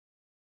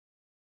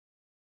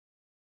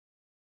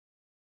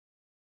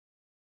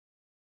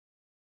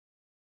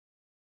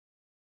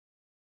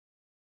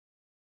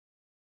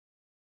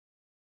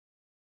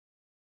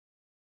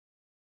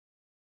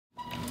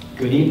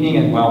Good evening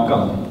and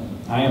welcome.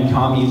 I am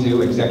Tom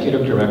Izu,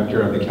 Executive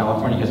Director of the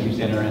California History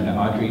Center and the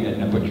Audrey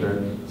Edna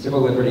Butcher Civil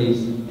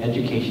Liberties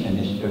Education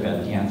Initiative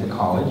at De Anza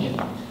College.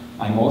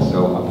 I'm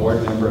also a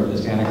board member of the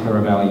Santa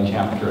Clara Valley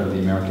Chapter of the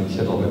American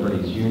Civil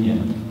Liberties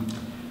Union.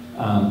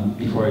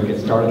 Before I get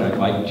started, I'd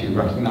like to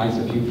recognize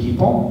a few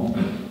people.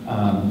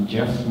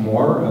 Jeff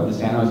Moore of the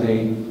San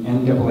Jose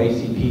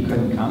NAACP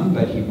couldn't come,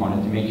 but he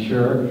wanted to make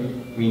sure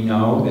we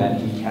know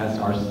that we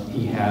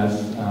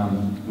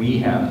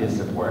have his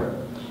support.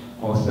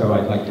 Also,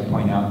 I'd like to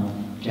point out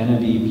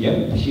Genevieve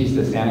Yip. She's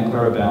the Santa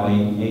Clara Valley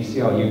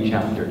ACLU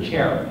Chapter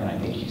Chair, and I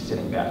think she's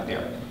sitting back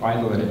there by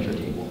the literature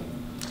table.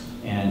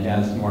 And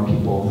as more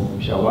people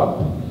show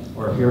up,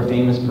 or if you're a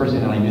famous person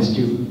and I missed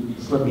you,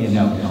 slip me a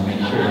note and I'll make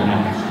sure you're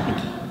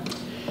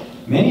next.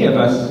 Many of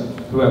us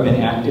who have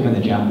been active in the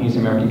Japanese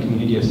American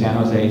community of San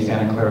Jose,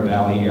 Santa Clara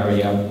Valley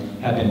area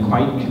have been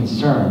quite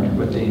concerned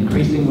with the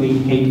increasingly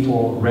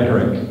hateful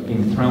rhetoric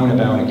being thrown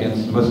about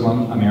against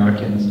Muslim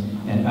Americans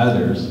and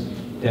others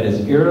that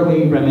is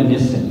eerily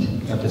reminiscent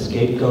of the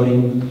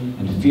scapegoating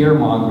and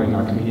fear-mongering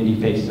our community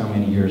faced so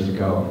many years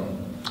ago.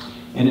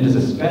 And it is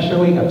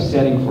especially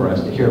upsetting for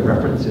us to hear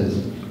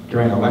references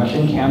during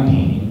election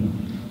campaigning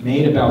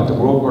made about the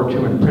World War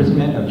II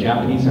imprisonment of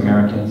Japanese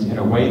Americans in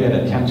a way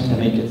that attempts to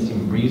make it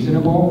seem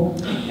reasonable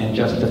and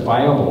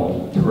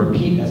justifiable to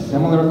repeat a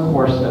similar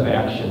course of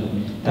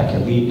action that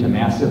could lead to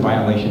massive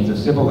violations of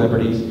civil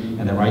liberties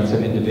and the rights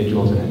of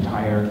individuals and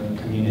entire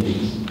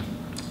communities.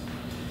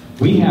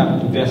 We have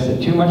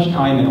invested too much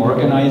time in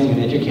organizing and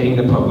educating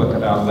the public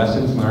about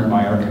lessons learned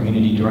by our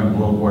community during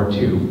World War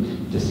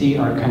II to see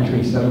our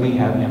country suddenly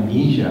have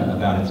amnesia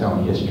about its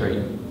own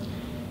history.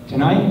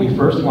 Tonight, we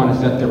first want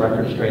to set the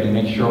record straight and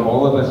make sure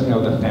all of us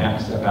know the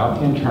facts about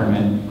the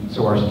internment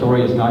so our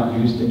story is not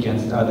used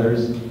against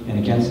others and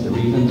against the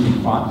reasons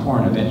we fought for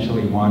and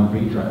eventually won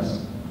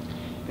redress.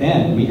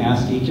 Then, we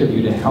ask each of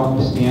you to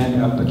help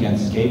stand up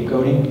against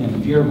scapegoating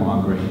and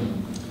fear-mongering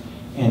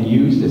and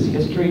use this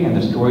history and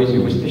the stories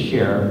you wish to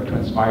share to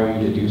inspire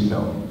you to do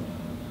so.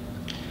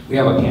 We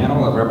have a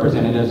panel of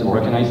representatives of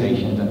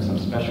organizations and some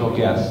special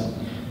guests.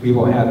 We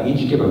will have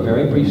each give a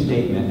very brief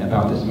statement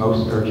about this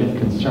most urgent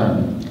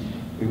concern.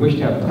 We wish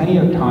to have plenty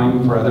of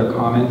time for other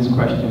comments,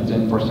 questions,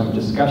 and for some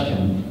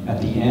discussion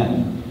at the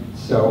end.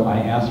 So I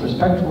ask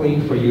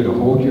respectfully for you to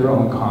hold your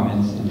own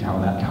comments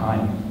until that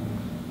time.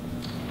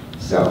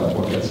 So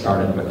we'll get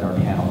started with our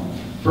panel.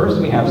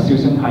 First, we have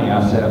Susan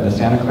Hayase of the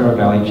Santa Clara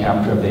Valley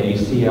Chapter of the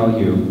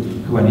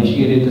ACLU, who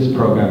initiated this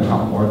program and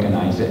helped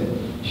organize it.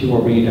 She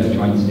will read a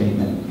joint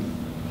statement.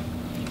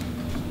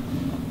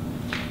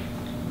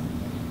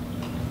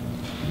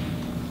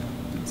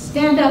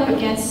 Stand up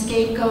against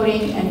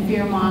scapegoating and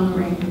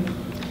fear-mongering.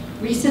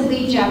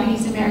 Recently,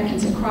 Japanese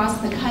Americans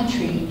across the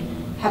country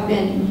have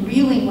been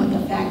reeling with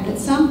the fact that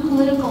some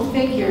political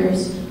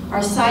figures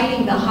are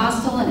citing the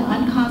hostile and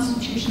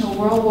unconstitutional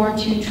World War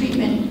II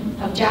treatment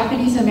of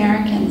Japanese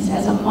Americans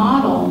as a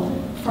model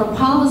for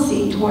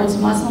policy towards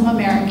Muslim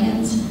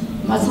Americans,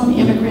 Muslim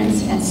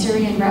immigrants, and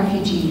Syrian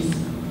refugees.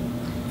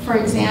 For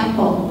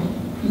example,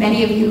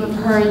 many of you have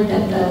heard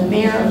that the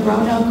mayor of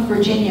Roanoke,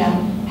 Virginia,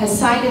 has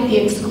cited the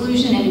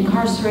exclusion and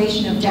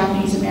incarceration of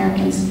Japanese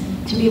Americans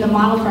to be the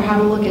model for how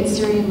to look at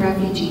Syrian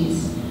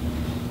refugees.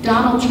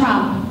 Donald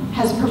Trump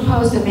has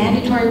proposed a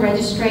mandatory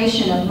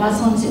registration of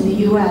Muslims in the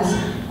U.S.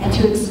 and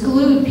to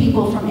exclude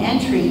people from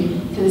entry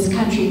to this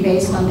country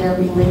based on their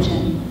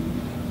religion.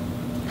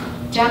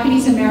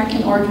 Japanese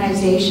American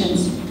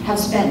organizations have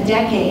spent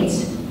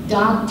decades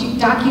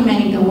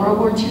documenting the World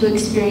War II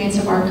experience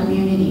of our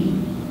community.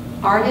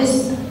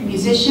 Artists,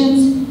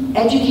 musicians,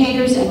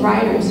 educators, and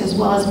writers, as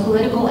well as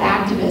political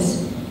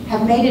activists,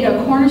 have made it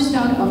a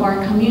cornerstone of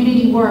our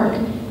community work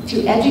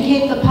to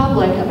educate the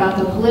public about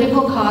the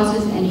political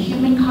causes and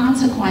human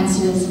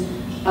consequences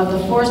of the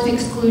forced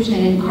exclusion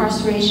and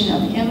incarceration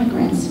of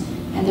immigrants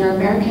and their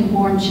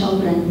American-born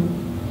children.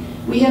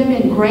 We have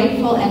been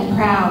grateful and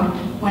proud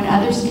when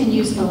others can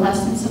use the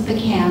lessons of the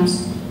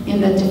camps in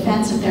the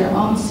defense of their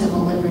own civil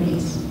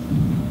liberties.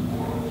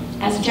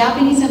 As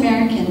Japanese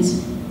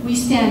Americans, we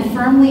stand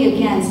firmly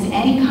against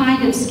any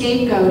kind of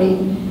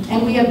scapegoating,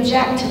 and we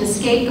object to the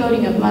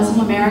scapegoating of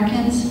Muslim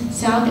Americans,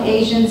 South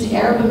Asians,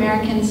 Arab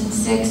Americans,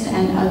 Sikhs,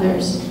 and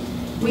others.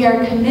 We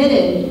are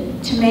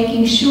committed to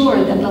making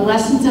sure that the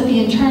lessons of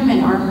the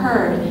internment are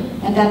heard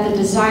and that the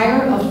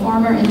desire of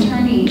former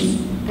internees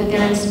that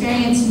their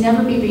experience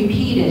never be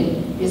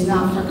repeated is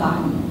not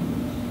forgotten.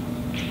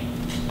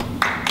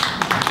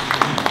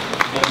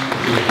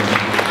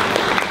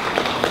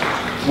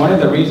 One of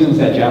the reasons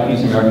that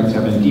Japanese Americans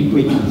have been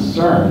deeply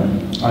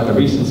concerned are the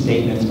recent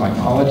statements by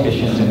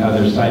politicians and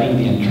others citing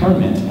the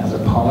internment as a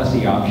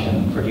policy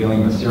option for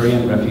dealing with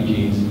Syrian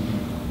refugees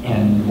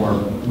and or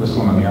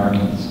Muslim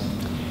Americans.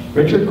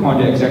 Richard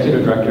Konda,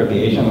 Executive Director of the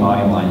Asian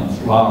Law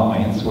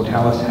Alliance, will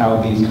tell us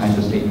how these kinds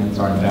of statements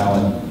are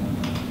invalid.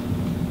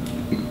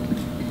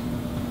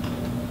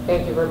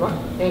 Thank you very much.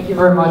 Thank you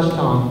very much,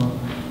 Tom.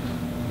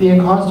 The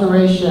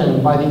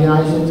incarceration by the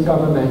United States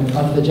government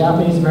of the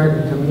Japanese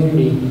American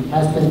community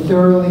has been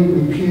thoroughly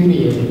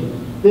repudiated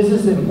This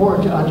is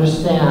important to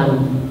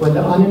understand when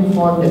the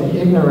uninformed and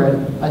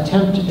ignorant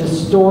attempt to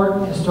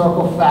distort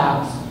historical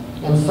facts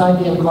and cite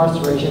the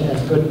incarceration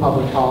as good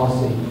public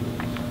policy.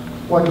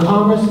 When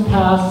Congress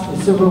passed the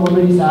Civil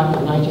Liberties Act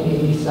of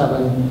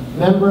 1987,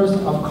 members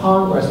of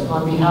Congress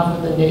on behalf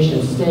of the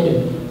nation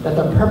stated that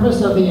the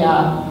purpose of the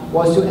act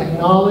was to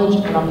acknowledge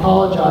and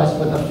apologize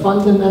for the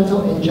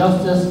fundamental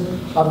injustice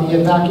of the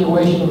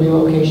evacuation,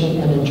 relocation,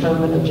 and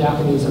internment of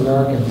Japanese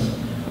Americans.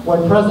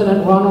 When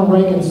President Ronald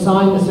Reagan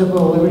signed the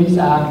Civil Liberties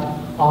Act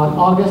on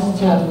August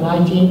 10,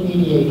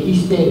 1988, he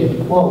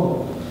stated,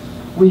 quote,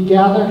 "We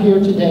gather here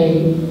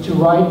today to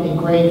right a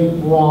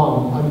grave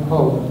wrong,"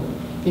 unquote.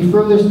 He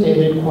further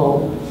stated,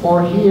 quote,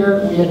 "For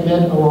here we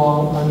admit a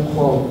wrong,"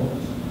 unquote.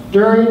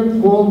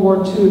 During World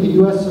War II, the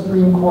U.S.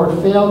 Supreme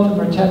Court failed to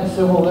protect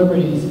civil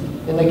liberties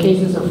in the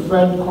cases of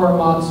Fred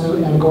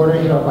Korematsu and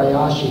Gordon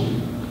Hirabayashi.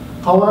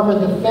 However,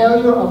 the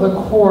failure of the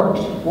court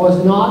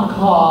was not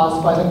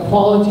caused by the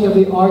quality of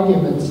the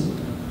arguments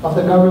of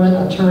the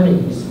government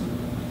attorneys,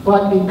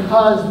 but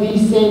because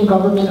these same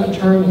government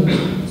attorneys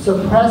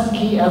suppressed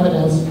key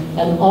evidence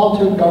and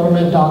altered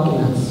government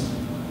documents.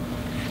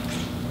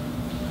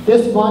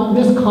 This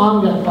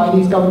misconduct by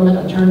these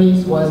government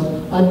attorneys was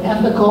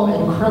unethical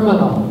and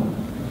criminal.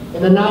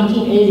 In the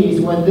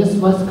 1980s, when this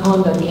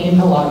misconduct came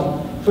to light,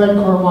 Fred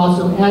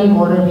Korematsu and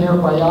Gordon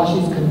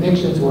Hirabayashi's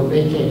convictions were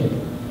vacated.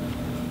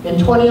 In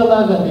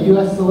 2011, the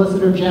U.S.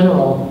 Solicitor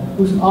General,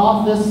 whose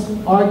office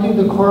argued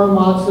the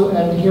Korematsu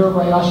and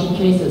Hirabayashi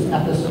cases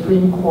at the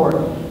Supreme Court,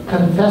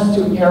 confessed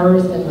to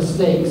errors and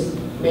mistakes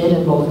made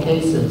in both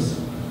cases.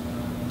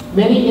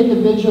 Many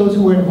individuals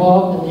who were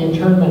involved in the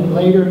internment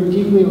later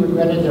deeply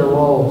regretted their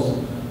roles.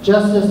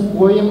 Justice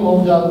William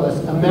O.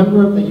 Douglas, a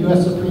member of the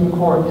U.S. Supreme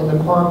Court in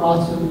the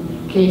Korematsu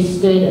case,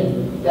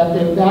 stated that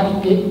the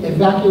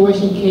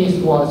evacuation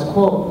case was,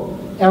 quote,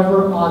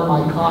 "ever on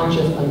my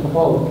conscience,"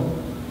 unquote.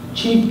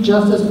 Chief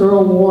Justice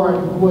Earl Warren,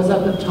 who was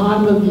at the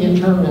time of the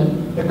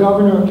internment the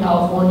governor of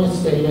California,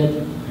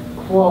 stated,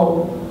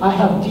 quote, "I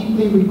have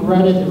deeply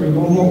regretted the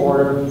removal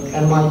order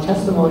and my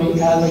testimony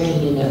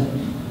advocating it."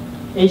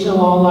 Asian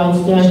Law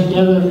Online stands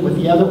together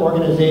with the other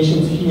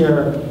organizations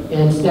here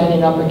in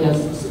standing up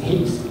against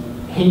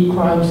hate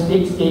crimes,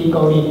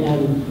 scapegoating,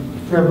 and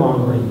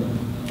fear-mongering.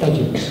 Thank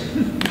you.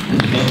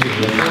 Thank you.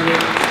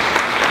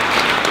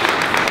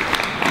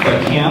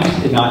 But camps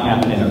did not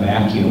happen in a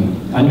vacuum.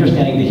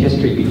 Understanding the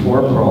history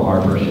before Pearl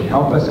Harbor should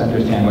help us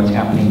understand what's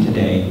happening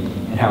today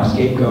and how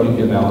scapegoating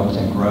develops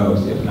and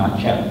grows if not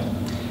checked.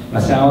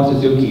 Masao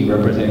Suzuki,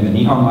 representing the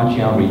Nihonmachi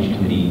Outreach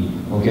Committee,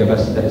 will give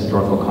us the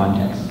historical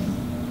context.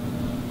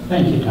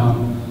 Thank you,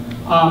 Tom.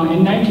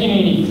 In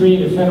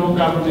 1983, the federal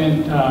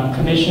government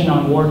Commission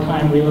on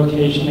Wartime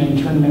Relocation and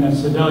Internment of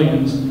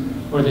Civilians,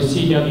 or the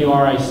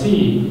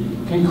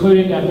CWRIC,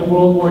 concluded that the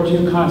World War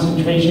II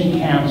concentration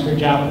camps for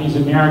Japanese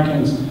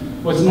Americans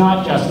was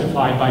not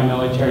justified by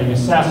military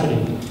necessity.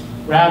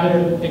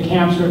 Rather, the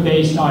camps were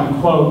based on,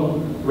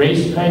 quote,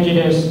 "race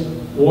prejudice,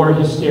 war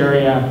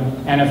hysteria,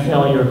 and a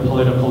failure of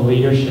political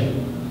leadership."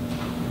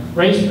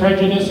 Race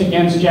prejudice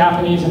against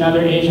Japanese and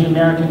other Asian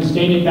Americans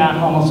dated back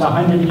almost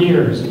 100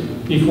 years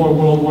before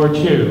World War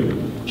II.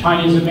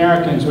 Chinese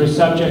Americans were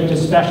subject to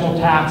special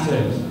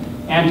taxes,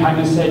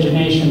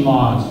 anti-miscegenation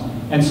laws,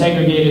 and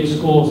segregated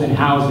schools and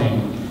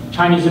housing.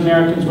 Chinese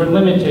Americans were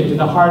limited to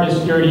the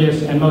hardest,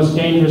 dirtiest, and most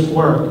dangerous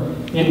work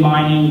in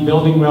mining,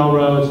 building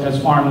railroads, as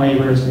farm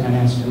laborers, and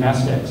as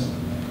domestics.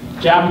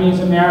 Japanese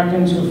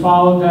Americans who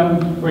followed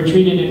them were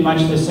treated in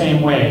much the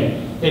same way.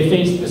 They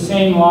faced the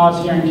same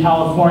laws here in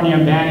California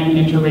banning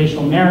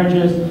interracial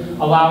marriages,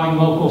 allowing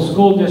local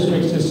school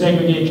districts to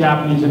segregate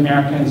Japanese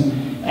Americans,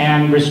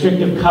 and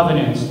restrictive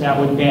covenants that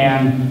would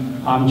ban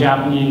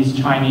Japanese,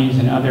 Chinese,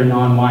 and other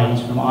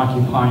non-whites from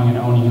occupying and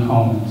owning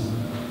homes.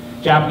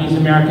 Japanese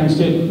Americans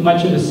did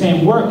much of the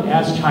same work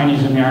as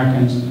Chinese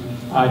Americans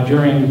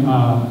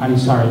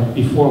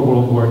before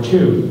World War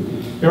II.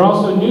 There are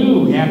also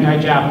new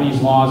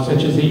anti-Japanese laws,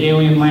 such as the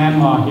Alien Land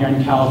Law here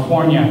in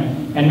California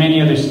and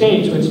many other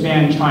states, which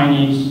ban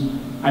Japanese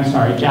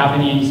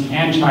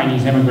and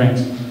Chinese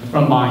immigrants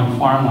from buying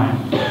farmland.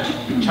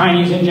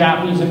 Chinese and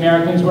Japanese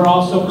Americans were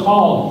also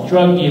called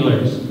drug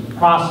dealers,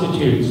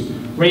 prostitutes,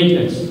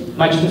 rapists,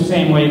 much the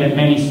same way that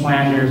many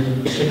slander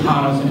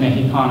Chicanos and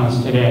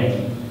Mexicanos today.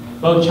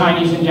 Both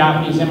Chinese and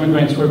Japanese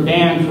immigrants were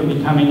banned from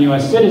becoming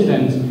U.S.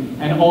 citizens,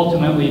 and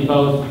ultimately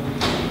both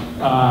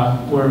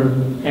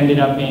ended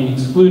up being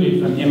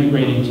excluded from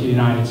immigrating to the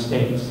United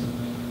States.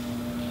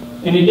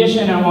 In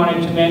addition, I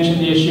wanted to mention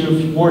the issue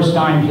of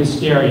wartime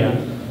hysteria.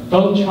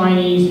 Both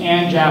Chinese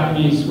and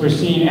Japanese were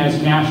seen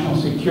as national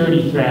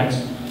security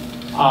threats,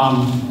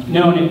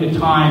 known at the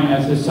time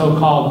as the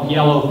so-called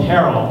Yellow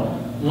Peril,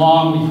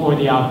 long before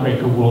the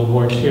outbreak of World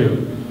War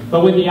II.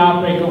 But with the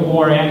outbreak of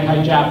war,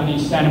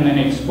 anti-Japanese sentiment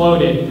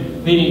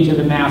exploded, leading to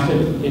the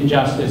massive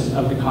injustice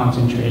of the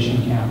concentration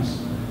camps.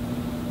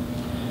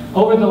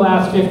 Over the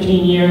last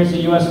 15 years,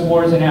 the U.S.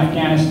 wars in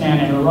Afghanistan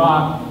and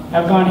Iraq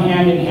have gone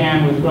hand in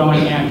hand with growing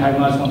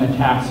anti-Muslim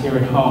attacks here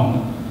at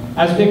home.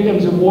 As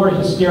victims of war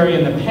hysteria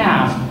in the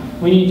past,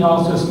 we need to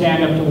also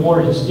stand up to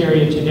war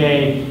hysteria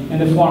today in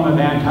the form of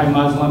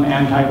anti-Muslim,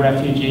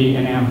 anti-refugee,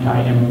 and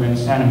anti-immigrant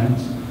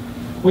sentiments.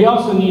 We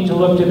also need to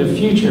look to the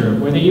future,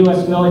 where the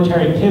U.S.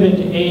 military pivot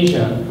to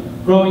Asia,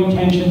 growing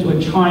tensions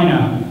with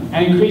China,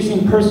 and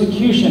increasing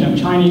persecution of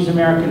Chinese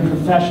American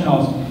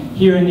professionals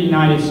here in the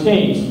United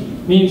States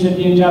means that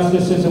the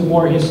injustices of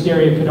war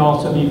hysteria could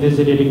also be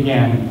visited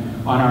again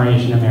on our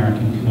Asian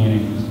American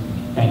communities.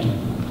 Thank you.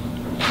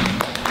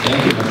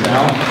 Thank you, Ms.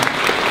 Al.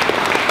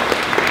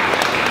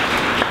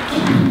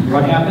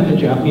 What happened to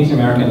Japanese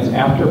Americans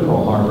after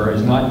Pearl Harbor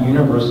is not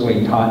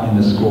universally taught in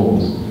the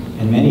schools,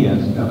 and many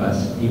of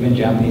us, even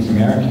Japanese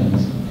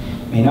Americans,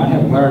 may not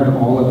have learned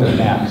all of the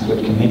facts,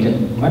 which can make it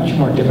much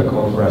more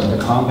difficult for us to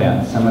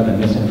combat some of the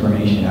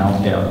misinformation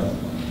out there.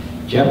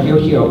 Jeff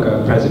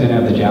Yoshioka,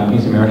 president of the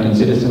Japanese American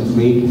Citizens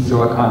League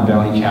Silicon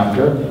Valley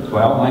Chapter, will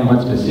outline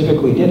what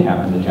specifically did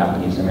happen to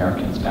Japanese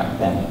Americans back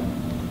then.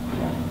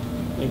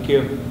 Thank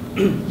you.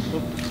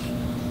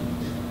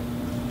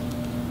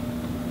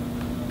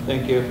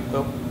 Thank you.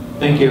 Oh,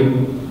 thank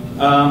you.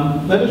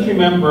 Let us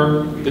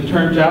remember the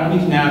term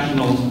Japanese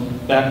nationals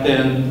back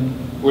then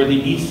were the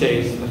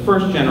Issei's, the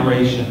first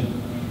generation,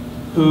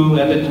 who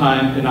at the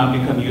time could not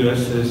become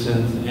U.S.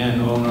 citizens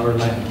and own our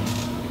land.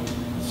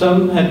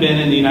 Some had been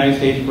in the United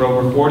States for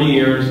over 40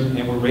 years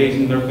and were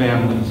raising their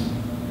families.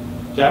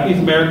 Japanese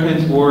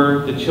Americans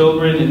were the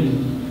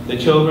children, the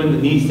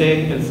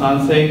Nisei and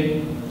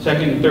Sansei,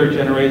 second and third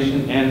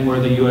generation, and were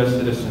the U.S.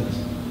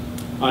 citizens.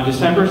 On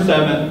December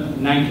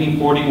 7,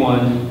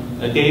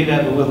 1941, a day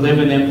that will live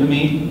in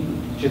infamy,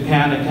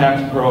 Japan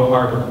attacked Pearl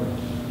Harbor.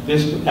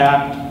 This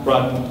act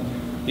brought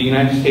the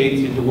United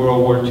States into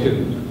World War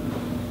II.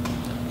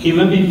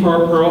 Even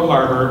before Pearl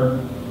Harbor,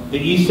 the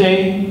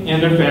Issei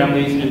and their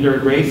families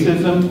endured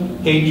racism,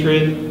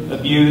 hatred,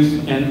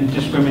 abuse, and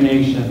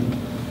discrimination.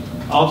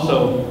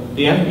 Also,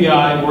 the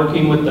FBI,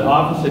 working with the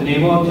Office of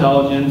Naval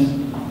Intelligence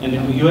and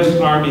the U.S.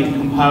 Army,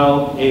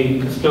 compiled a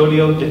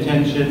custodial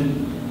detention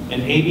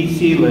and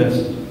ABC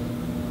list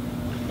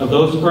of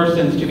those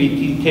persons to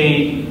be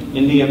detained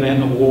in the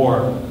event of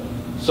war.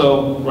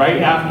 So,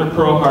 right after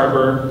Pearl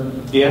Harbor,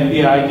 the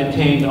FBI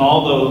detained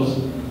all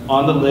those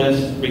on the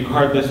list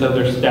regardless of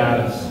their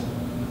status.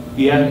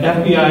 The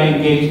FBI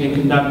engaged in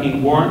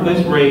conducting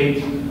warrantless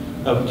raids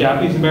of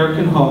Japanese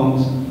American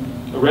homes,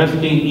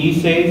 arresting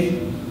Issei's,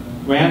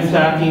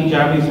 ransacking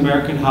Japanese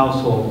American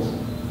households.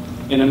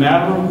 In a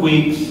matter of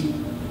weeks,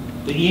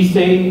 the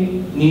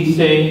Issei,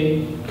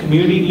 Nisei,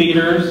 community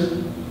leaders,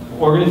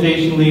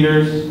 organization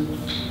leaders,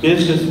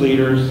 business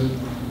leaders,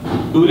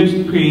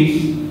 Buddhist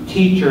priests,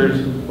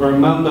 teachers were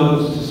among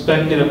those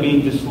suspected of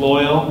being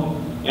disloyal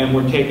and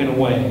were taken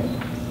away.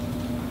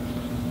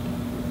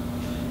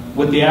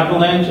 With the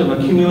avalanche of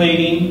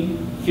accumulating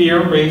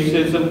fear,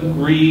 racism,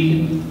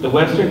 greed, the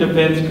Western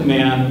Defense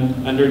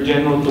Command under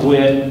General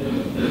DeWitt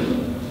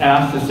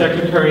asked the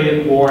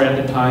Secretary of War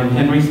at the time,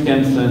 Henry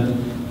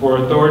Stimson, for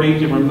authority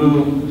to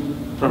remove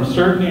from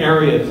certain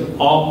areas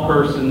all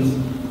persons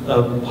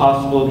of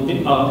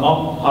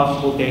all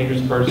possible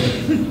dangerous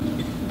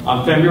persons.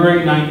 On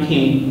February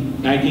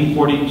 19,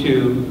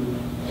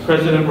 1942,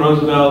 President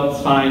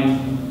Roosevelt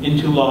signed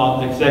into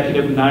law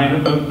Executive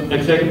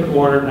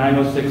Order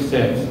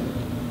 9066,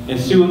 and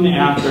soon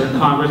after,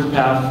 Congress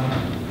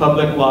passed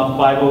Public Law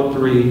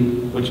 503,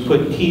 which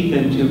put teeth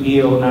into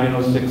EO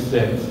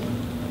 9066.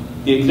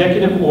 The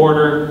Executive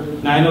Order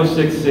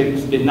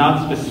 9066 did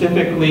not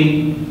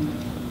specifically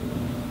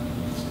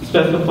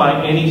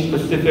specify any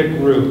specific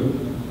group,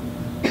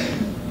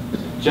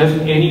 just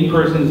any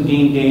persons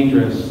deemed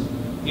dangerous.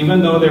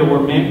 Even though there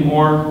were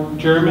more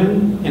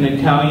German and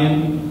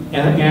Italian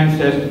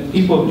ancestry,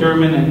 people of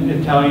German and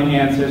Italian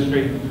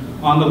ancestry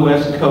on the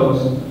West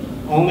Coast,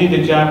 only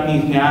the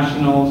Japanese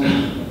nationals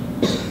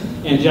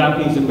and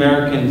Japanese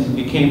Americans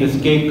became the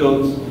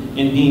scapegoats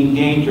and deemed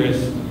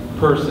dangerous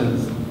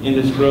persons in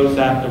this gross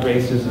act of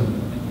racism.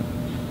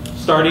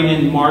 Starting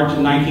in March of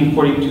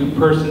 1942,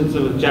 persons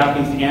of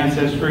Japanese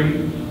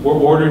ancestry were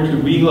ordered to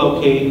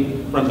relocate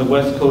from the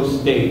West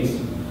Coast states.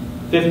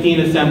 15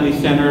 assembly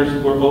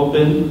centers were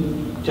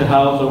opened to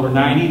house over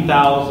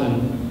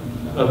 90,000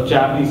 of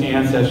Japanese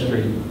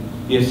ancestry.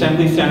 The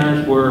assembly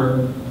centers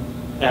were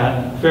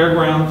at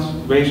fairgrounds,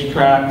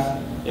 racetracks,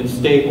 and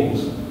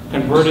stables,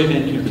 converted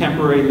into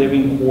temporary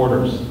living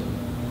quarters.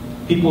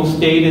 People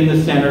stayed in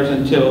the centers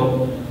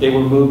until they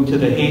were moved to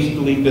the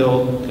hastily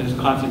built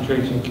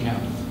concentration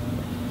camps.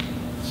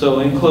 So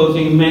in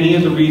closing, many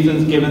of the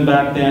reasons given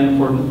back then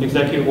for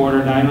Executive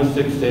Order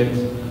 9066,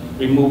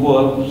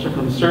 removal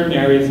from certain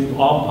areas of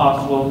all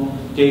possible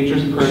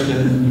dangerous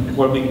persons,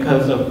 were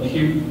because of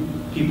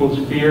people's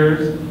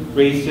fears,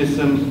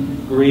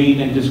 racism, greed,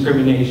 and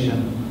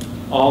discrimination.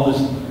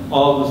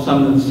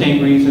 Some of the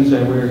same reasons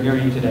that we're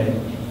hearing today.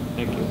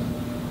 Thank you.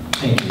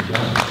 Thank you,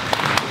 Jeff.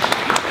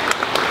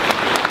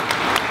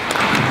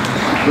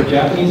 For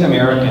Japanese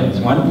Americans,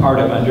 one part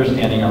of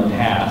understanding our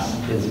past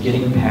is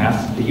getting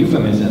past the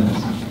euphemisms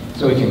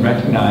so we can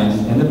recognize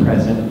in the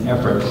present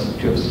efforts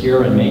to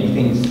obscure and make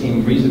things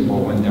seem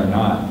reasonable when they're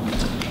not.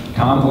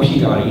 Tom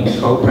Oshigari,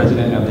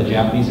 co-president of the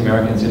Japanese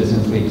American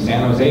Citizens League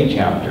San Jose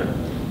chapter,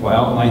 will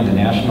outline the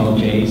national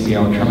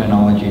JACL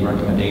terminology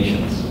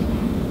recommendations.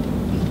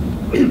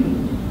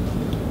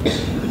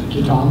 Thank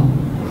you, Tom.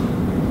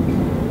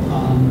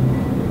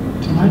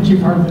 Tonight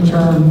you've heard the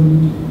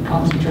term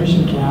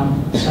concentration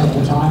camp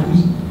several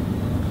times.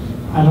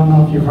 I don't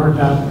know if you've heard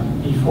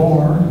that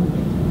before.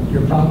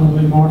 You're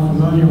probably more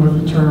familiar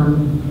with the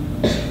term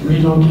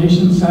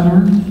relocation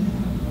center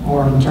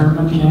or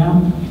internment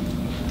camp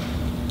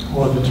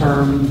or the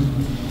term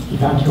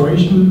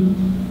evacuation.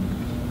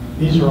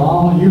 These are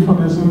all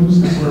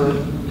euphemisms that were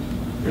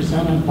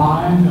presented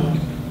by the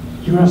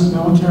U.S.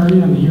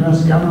 military and the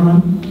U.S.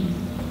 government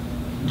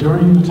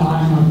during the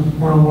time of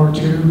World War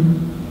II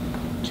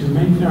to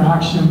make their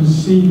actions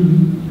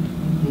seem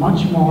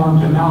much more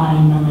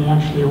benign than they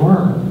actually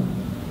were.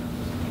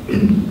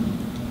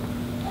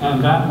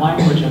 And that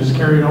language has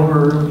carried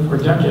over for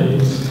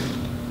decades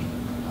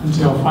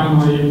until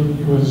finally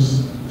it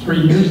was 3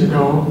 years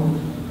ago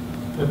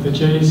that the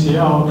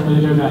JACL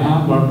created a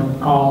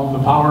handbook called The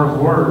Power of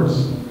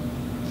Words,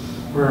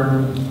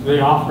 where they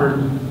offered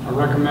a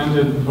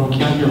recommended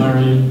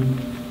vocabulary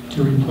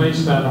to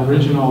replace that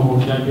original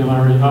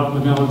vocabulary of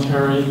the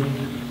military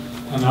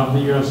and of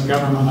the U.S.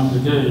 government of the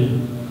day.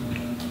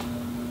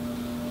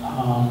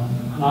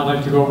 And I'd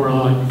like to go over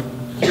like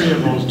 3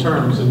 of those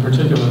terms in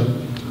particular.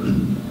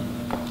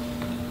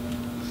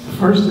 The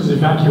first is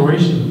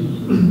evacuation.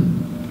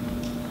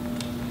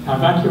 Now,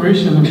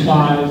 evacuation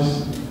implies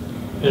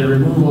a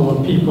removal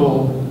of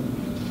people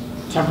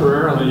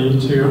temporarily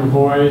to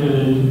avoid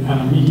an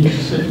immediate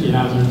safety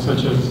hazard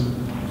such as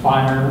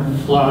fire,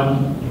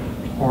 flood,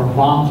 or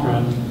bomb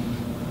threat.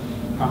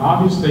 Now,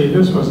 obviously,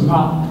 this was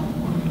not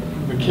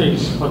the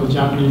case for the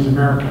Japanese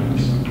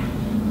Americans.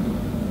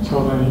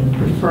 So the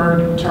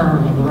preferred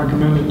term, or the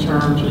recommended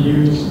term to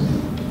use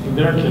in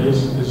their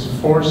case is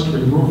forced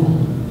removal.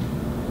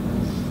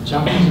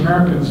 Japanese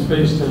Americans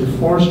faced a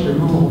forced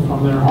removal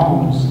from their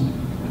homes,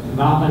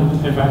 not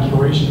an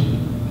evacuation.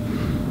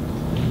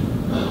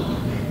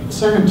 The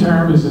second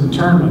term is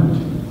internment.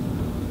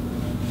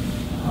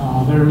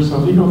 There's a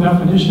legal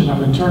definition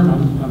of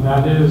internment, and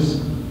that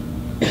is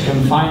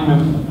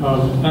confinement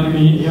of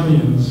enemy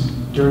aliens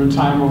during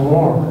time of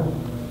war.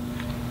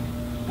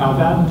 Now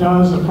that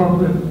does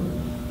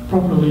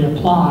appropriately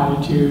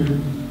apply to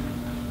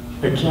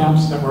the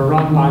camps that were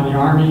run by the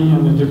Army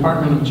and the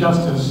Department of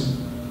Justice,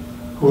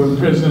 who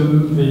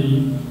imprisoned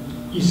the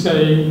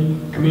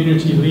Issei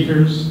community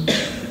leaders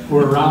who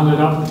were rounded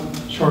up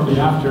shortly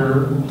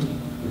after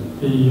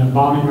the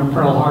bombing of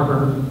Pearl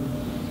Harbor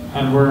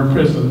and were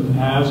imprisoned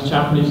as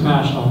Japanese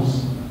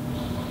nationals,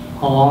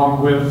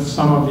 along with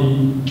some of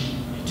the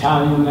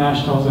Italian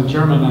nationals and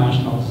German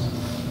nationals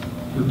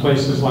in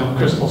places like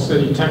Crystal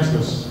City,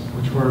 Texas,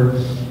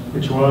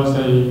 which was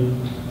a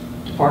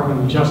Department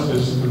of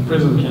Justice and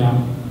prison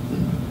camp.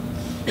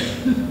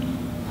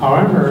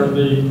 However,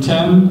 the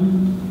 10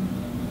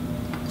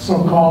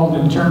 so-called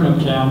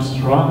internment camps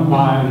run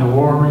by the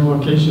War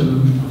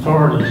Relocation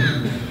Authority,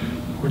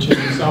 which in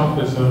itself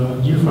is a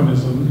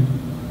euphemism,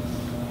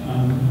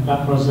 and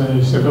that was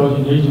a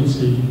civilian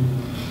agency.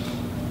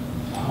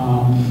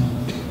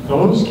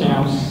 Those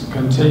camps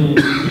contained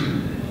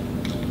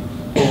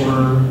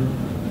over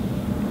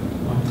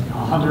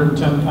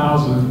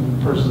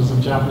 110,000 persons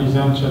of Japanese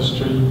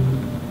ancestry,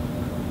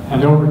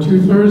 and over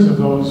 2/3 of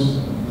those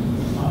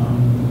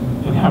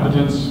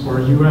inhabitants were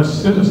U.S.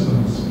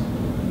 citizens.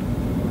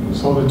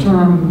 So the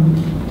term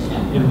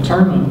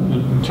internment,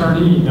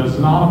 internee, does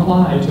not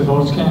apply to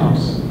those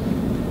camps.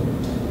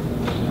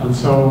 And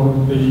so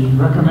the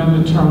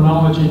recommended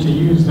terminology to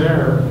use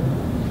there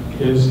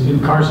is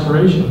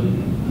incarceration.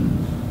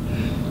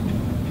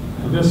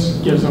 And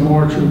this gives a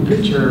more true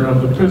picture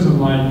of the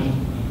prison-like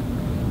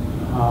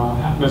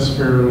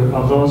atmosphere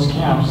of those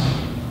camps.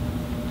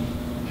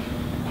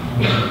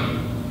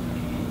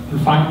 And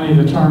finally,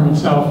 the term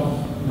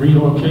itself,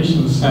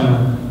 relocation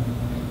center.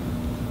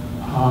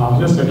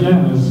 This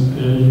again is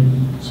a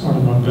sort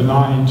of a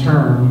benign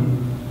term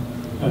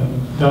that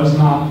does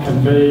not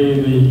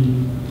convey the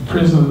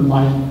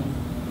prison-like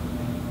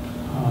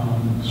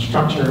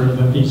structure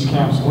that these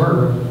camps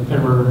were. They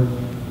were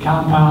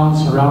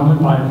compounds surrounded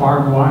by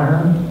barbed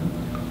wire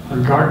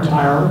and guard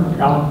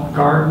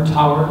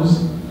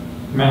towers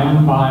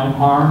manned by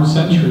armed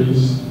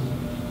sentries.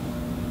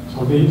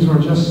 So these were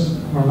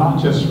not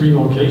just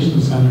relocation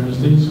centers,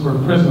 these were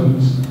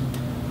prisons.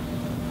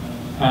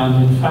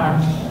 And in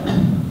fact,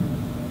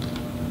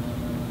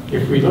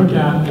 if we look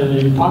at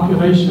a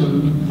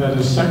population that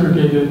is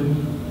segregated,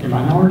 a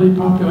minority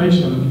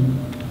population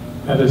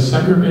that is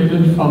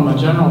segregated from the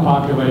general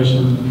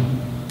population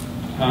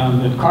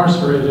and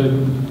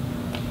incarcerated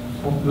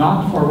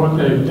not for what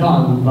they've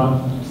done, but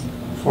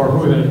for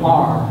who they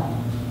are,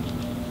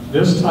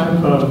 this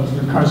type of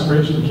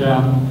incarceration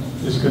camp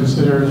is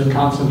considered a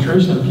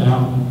concentration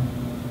camp.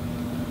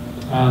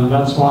 And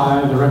that's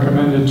why the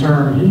recommended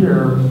term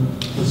here,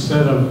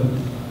 instead of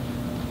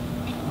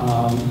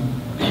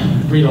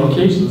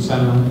relocation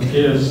center,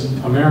 is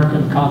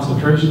American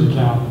concentration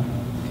camp.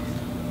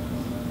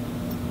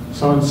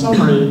 So in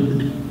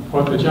summary,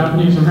 what the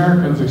Japanese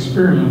Americans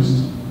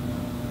experienced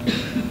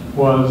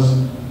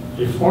was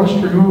a forced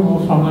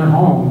removal from their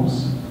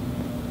homes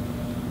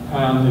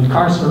and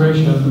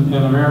incarceration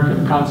in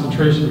American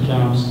concentration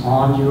camps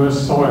on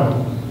U.S. soil.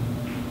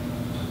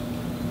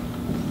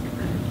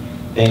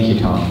 Thank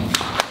you, Tom.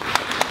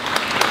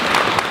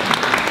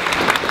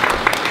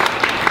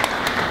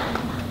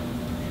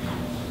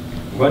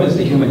 What is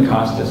the human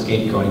cost of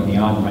scapegoating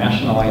beyond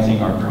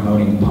rationalizing or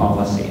promoting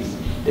policies?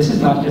 This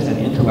is not just an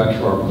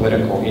intellectual or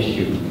political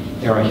issue.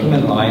 There are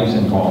human lives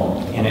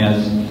involved. And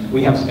as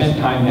we have spent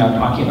time now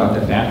talking about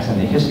the facts and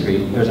the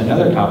history, there's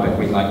another topic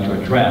we'd like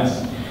to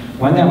address,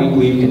 one that we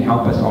believe can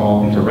help us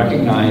all to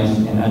recognize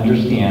and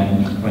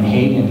understand when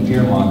hate and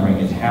fear-mongering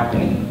is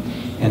happening.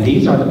 And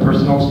these are the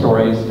personal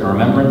stories, the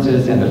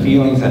remembrances, and the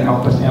feelings that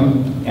help us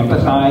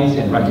empathize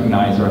and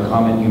recognize our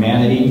common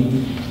humanity,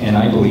 and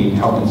I believe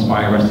help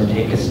inspire us to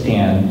take a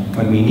stand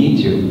when we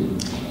need to.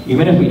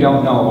 Even if we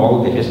don't know all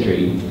of the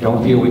history,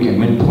 don't feel we can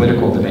win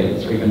political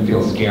debates or even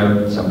feel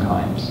scared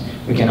sometimes.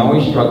 We can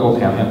always struggle to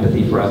have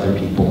empathy for other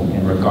people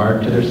in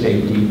regard to their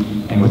safety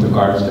and with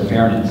regards to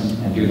fairness,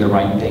 and do the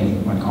right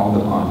thing when called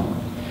upon.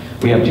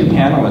 We have two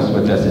panelists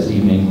with us this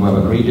evening who have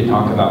agreed to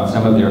talk about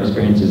some of their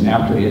experiences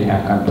after the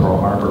attack on Pearl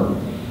Harbor.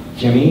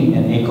 Jimmy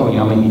and Eiko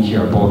Yamaichi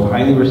are both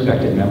highly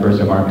respected members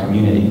of our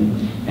community,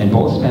 and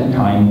both spent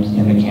time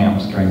in the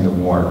camps during the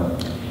war.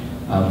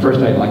 First,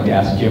 I'd like to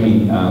ask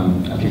Jimmy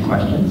a few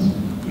questions.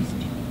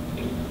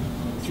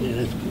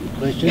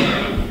 Question?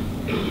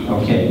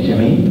 Okay,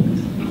 Jimmy.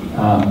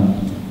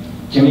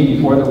 Jimmy,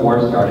 before the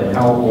war started,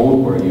 how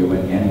old were you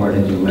and where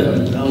did you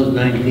live? I was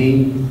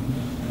 19.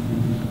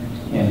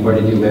 And where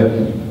did you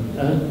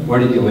live? Where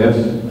did you live?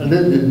 I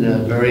lived in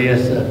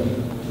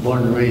Berryessa,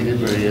 born and raised in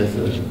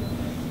Berryessa.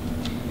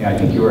 Yeah, I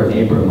think you were a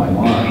neighbor of my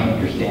mom, I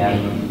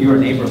understand. You were a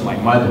neighbor of my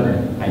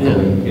mother, I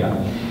believe, yeah.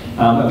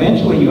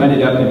 Eventually you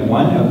ended up in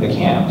one of the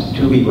camps,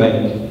 Tule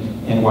Lake,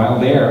 and while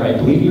there, I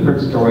believe you heard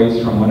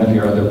stories from one of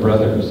your other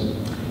brothers.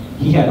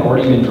 He had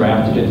already been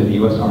drafted into the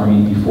U.S.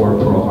 Army before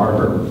Pearl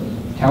Harbor.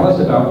 Tell us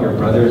about your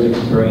brother's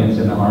experience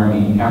in the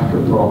Army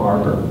after Pearl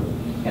Harbor,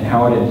 and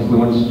how it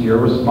influenced your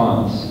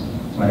response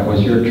when it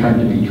was your turn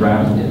to be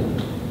drafted.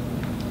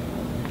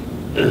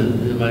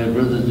 My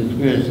brother's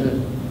experience,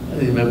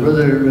 my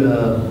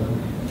brother,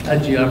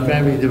 actually our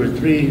family, there were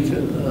three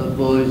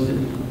boys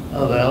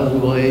of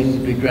eligible age to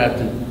be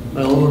drafted.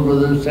 My older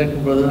brother,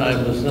 second brother, I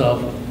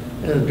myself,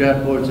 and the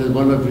draft board said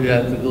one of you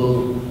had to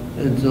go,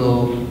 and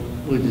so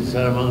we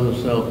decided among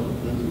ourselves,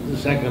 the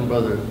second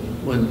brother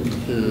went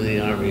to the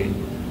Army.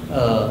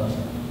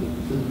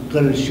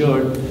 Cut it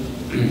short,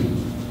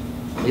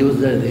 he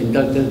was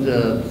inducted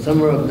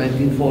summer of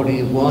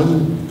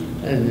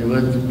 1941, and he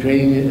went to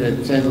training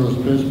at San Luis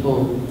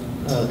Obispo,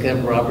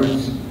 Camp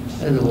Roberts,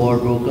 and the war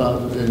broke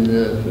out in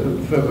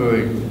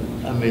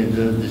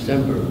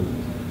December.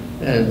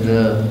 And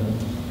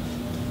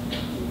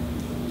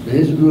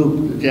his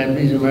group, the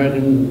Japanese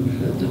American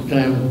at the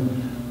time,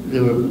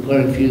 there were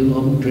quite a few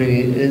of them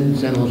training in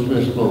San Luis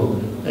Obispo,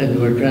 and they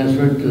were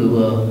transferred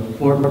to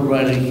Fort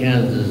Riley,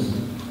 Kansas.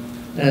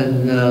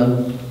 And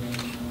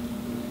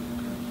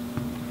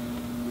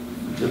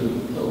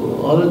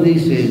all of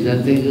these days,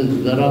 that they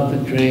got off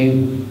the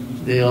train,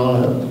 they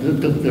all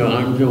took their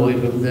arms away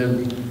from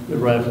them, the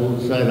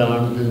rifles,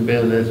 sidearms, and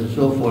bayonets, and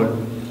so forth.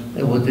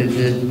 And what they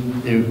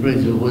did, they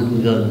replaced it with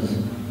wooden guns.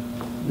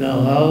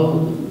 Now,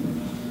 how,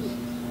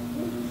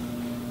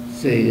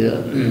 say,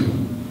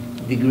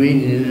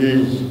 degrading it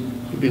is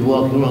to be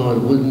walking around with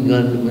a wooden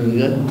gun when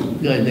the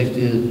guy next to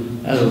you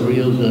had a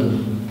real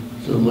gun.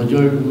 So the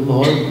majority of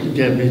all the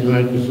Japanese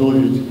American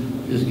soldiers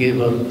just gave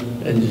up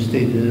and just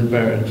stayed in the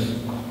barracks.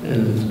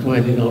 And the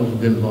commanding officer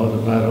didn't bother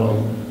them at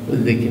all,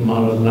 whether they came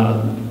out or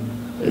not.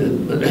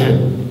 But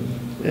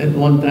at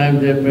one time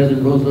there,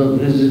 President Roosevelt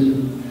visited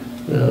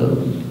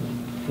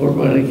Fort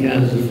Riley,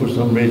 Kansas for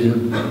some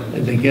reason,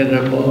 and they gathered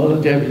up all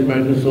the Japanese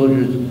American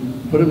soldiers,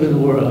 put them in the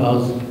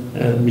warehouse,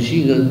 and a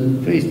machine gun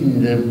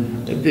facing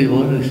them. If they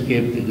wanted to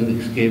escape, they could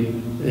escape,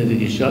 and they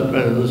get shot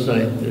right on the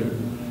side there.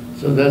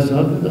 So that's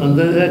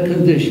under that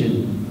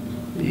condition,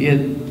 yet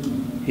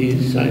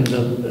he signed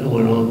up and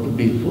went on to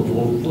be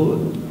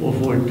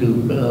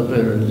 442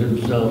 veterans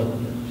himself,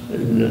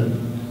 and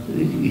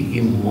he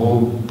came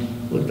home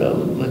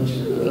without much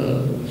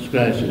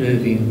scratch or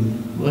anything.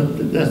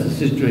 But that's the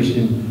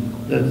situation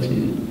that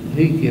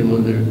he came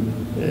under,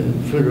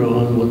 and further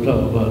on we'll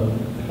talk about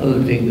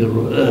other things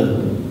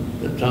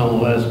that Tom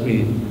will ask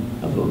me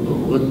about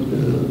what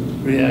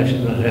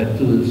reaction I had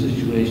to the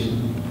situation.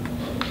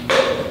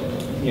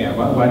 Yeah,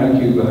 why don't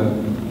you,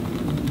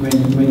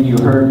 when you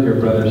heard your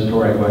brother's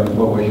story, what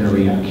was your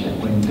reaction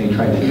when they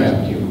tried to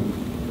draft you?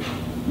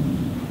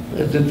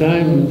 At the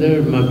time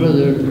there, my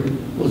brother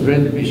was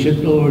ready to be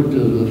shipped over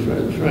to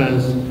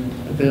France.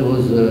 That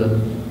was,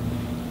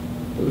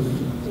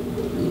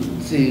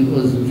 it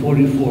was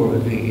 44, I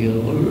think,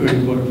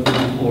 early part of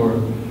 44.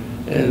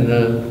 And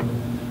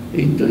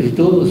he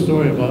told the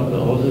story about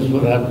all this,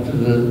 what happened to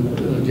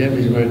the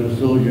Japanese American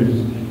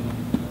soldiers.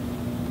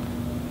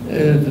 And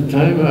at the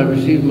time, I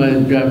received my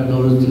draft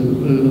notice to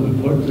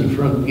report to the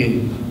front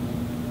gate.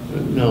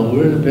 Now,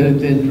 we're in a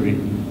penitentiary.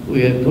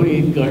 We had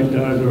 28 guard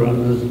towers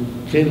around us,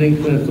 chain link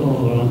fence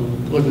all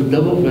around, with a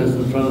double fence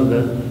in front of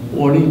that,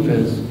 warning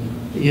fence.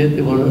 And yet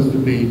they want us to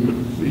be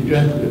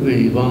redrafted,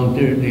 we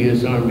volunteered in the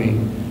U.S. Army.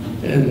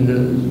 And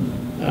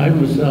I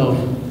myself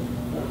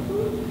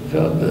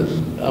felt that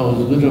I was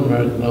a good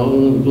American, I was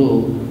going to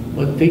go.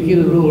 But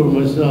taking it over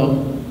myself,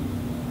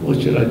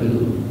 what should I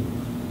do?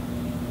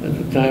 At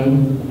the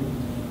time,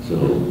 so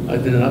I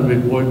did not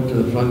report to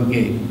the front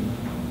gate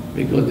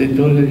because they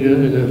told us you're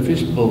in a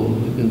fishbowl.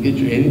 We can get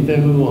you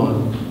anytime we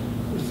want.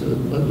 So,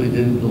 but we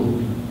didn't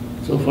go.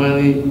 So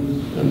finally,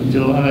 in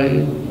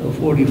July of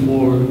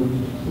 '44,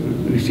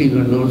 we received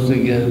a notice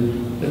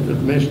again that the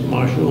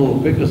marshal will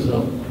pick us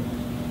up.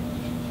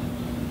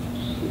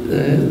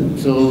 And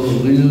so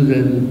we knew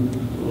then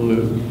we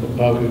were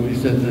probably be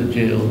sent to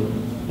jail.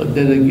 But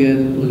then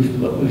again,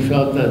 we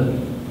felt that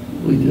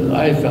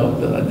I felt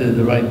that I did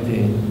the right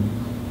thing.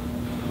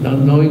 Not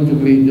knowing to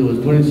me there was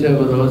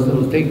 27 of us that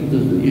was taken to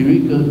the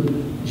Eureka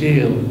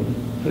jail.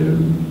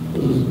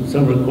 It was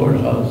summer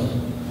courthouse.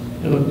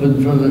 And we put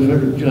in front of the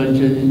federal judge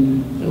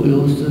and we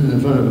all stood in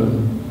front of him.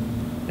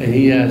 And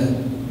he asked,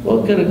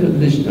 what kind of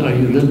condition are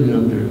you living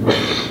under?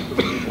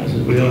 I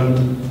said, we are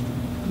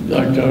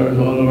guard towers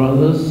all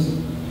around us.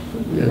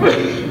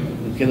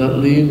 We cannot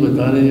leave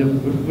without any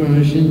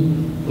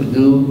permission. We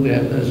do, we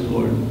have an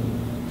escort.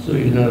 So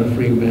you're not a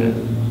free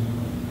man.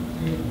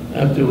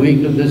 After a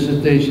week of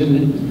dissertation,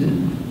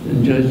 the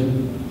judge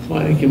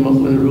finally came up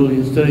with a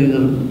ruling studying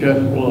the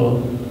draft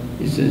law.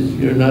 He says,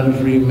 you're not a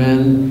free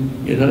man,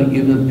 you're not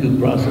given due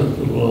process of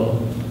the law.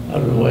 I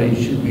don't know why you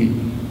should be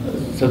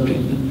subject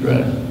to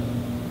draft.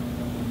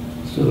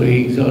 So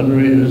he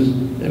exonerated us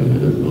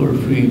and we're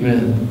free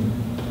men.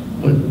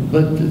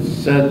 But the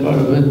sad part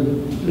of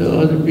it, the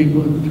other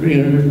people,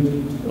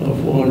 300 or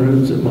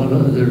 400, some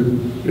other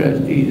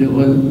draftees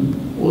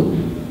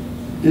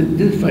that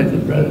did fight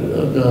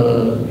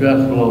the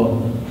draft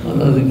law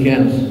on other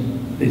camps.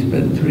 They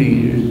spent 3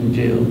 years in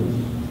jail.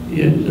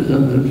 Yet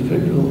under the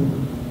federal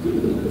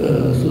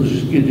Social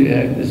Security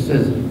Act, it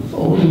says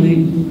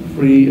only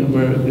free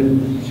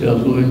Americans shall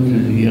go into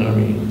the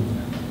Army.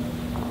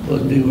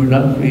 But they were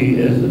not free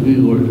as we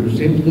were. The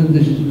same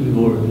conditions we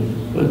were,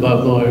 with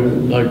Bob Lawyer,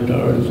 guard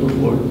tower, and so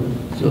forth.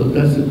 So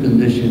that's the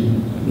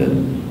condition that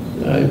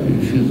I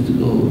refused to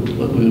go,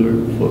 but we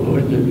were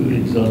fortunately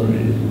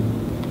exonerated.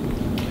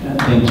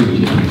 Thank you,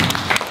 Jim.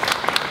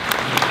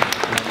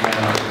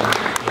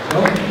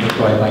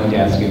 So I'd like to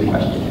ask you a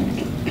question.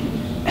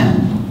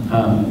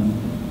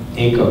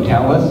 Aiko,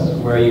 tell us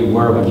where you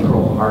were when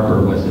Pearl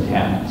Harbor was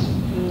attacked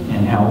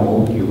and how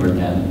old you were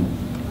then.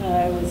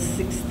 I was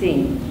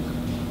 16.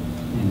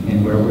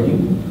 And where were you?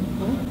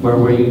 Where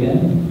were you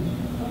then?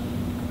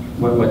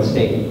 What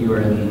state? You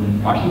were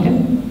in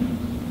Washington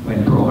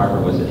when Pearl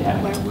Harbor was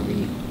attacked. Where were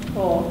you?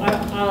 Oh,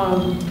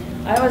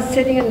 I was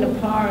sitting in the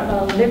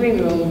living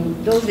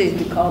room. Those days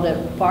we called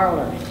it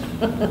parlor.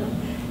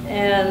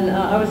 And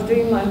I was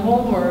doing my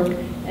homework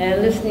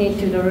and listening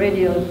to the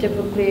radio,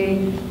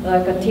 typically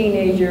like a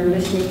teenager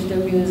listening to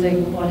the music,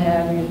 what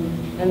have you.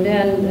 And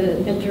then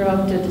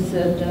interrupted,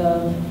 said,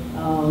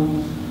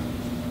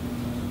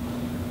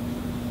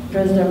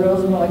 President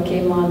Roosevelt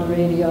came on the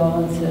radio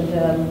and said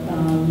that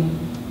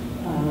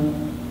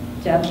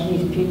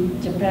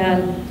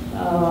Japan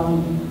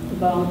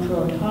bombed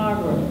Pearl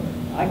Harbor.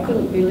 I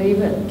couldn't believe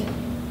it.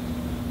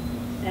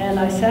 And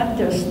I sat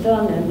there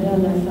stunned, and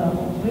then I thought,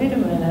 well, wait a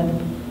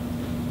minute.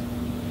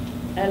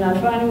 And I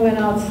finally went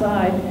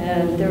outside,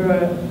 and there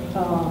were,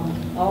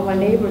 all my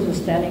neighbors were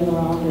standing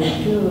around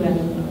there too,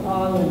 and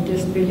all in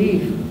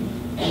disbelief.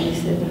 And he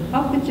said,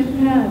 how could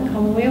Japan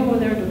come way over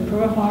there to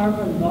Pearl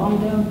Harbor and bomb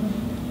them?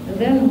 And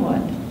then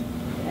what?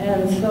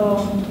 And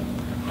so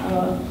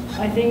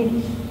I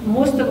think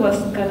most of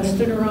us kind of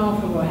stood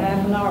around for about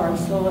half an hour, and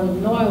so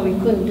knowing we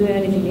couldn't do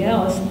anything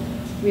else,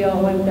 we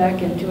all went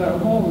back into our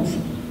homes.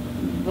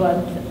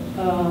 But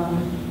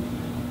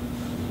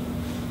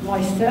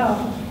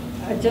myself,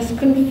 I just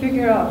couldn't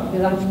figure out,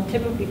 because I'm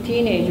typically a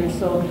teenager,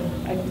 so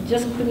I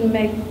just couldn't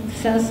make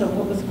sense of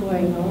what was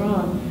going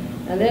on.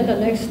 And then the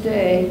next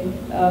day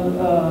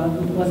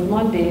was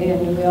Monday,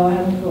 and we all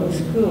had to go to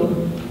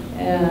school.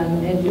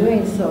 And in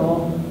doing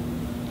so,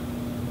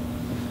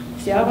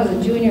 see, I was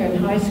a junior in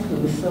high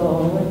school,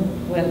 so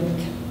went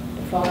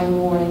the following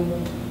morning,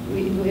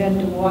 we had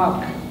to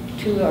walk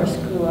to our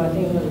school. I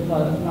think it was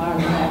about an hour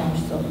and a half or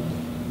so.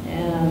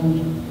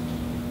 And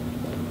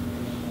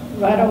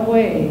right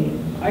away,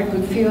 I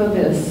could feel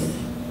this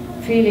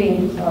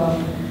feeling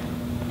of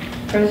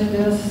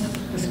prejudice,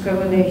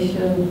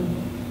 discrimination,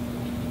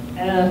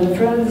 and the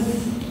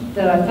friends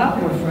that I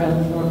thought were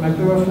friends, or my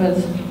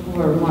girlfriends who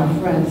were my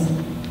friends,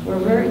 were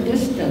very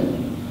distant.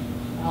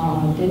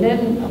 They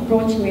didn't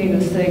approach me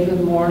to say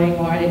good morning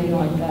or anything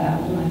like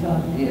that. And I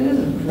thought, yeah, this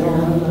is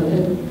girl.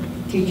 The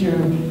teacher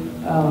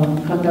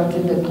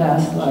conducted the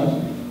class like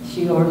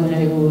she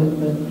ordinarily would,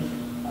 but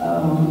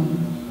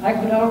I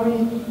could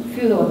already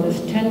feel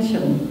this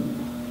tension.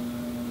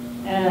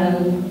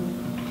 And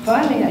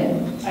finally,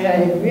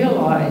 I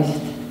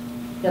realized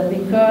that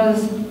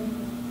because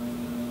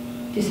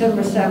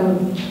December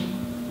 7th,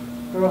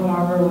 Pearl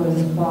Harbor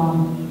was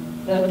bombed,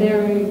 that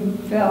they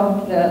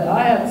felt that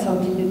I had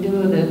something to do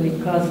with it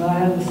because I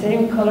had the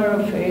same color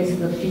of face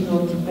that people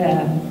in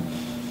Japan.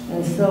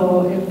 And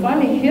so it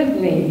finally hit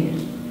me.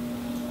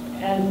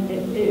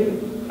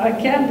 And I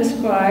can't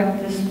describe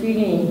this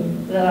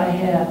feeling that I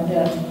had,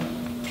 that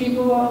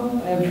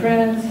people and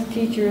friends,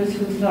 teachers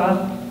who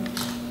thought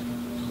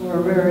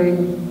were very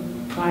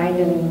kind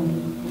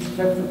and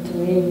respectful to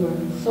me were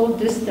so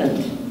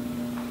distant.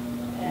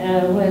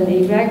 And when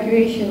the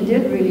evacuation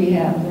did really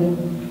happen,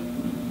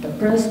 the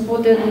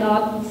principal did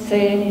not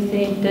say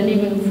anything, didn't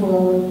even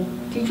phone,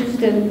 teachers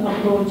didn't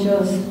approach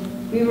us,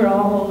 we were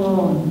all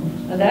alone.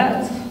 And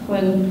that's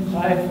when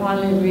I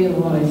finally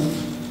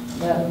realized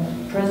that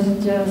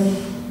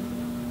prejudice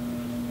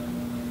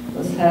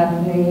was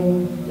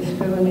happening,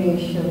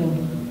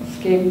 discrimination,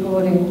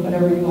 scapegoating,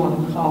 whatever you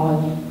want to call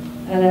it.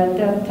 And at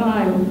that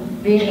time,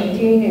 being a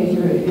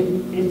teenager,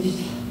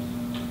 it's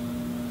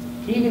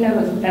even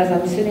as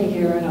I'm sitting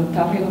here and I'm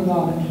talking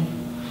about it,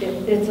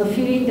 it's a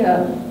feeling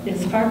that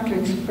it's hard to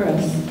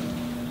express.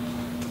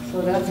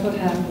 So that's what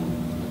happened.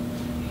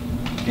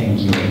 Thank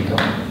you, Rico.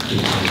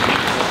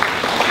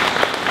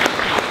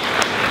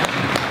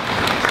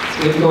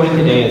 Scapegoating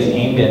today is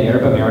aimed at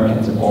Arab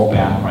Americans of all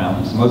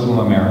backgrounds, Muslim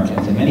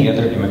Americans, and many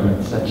other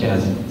immigrants, such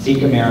as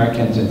Sikh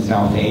Americans and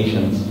South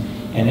Asians.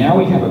 And now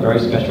we have a very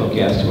special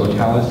guest who will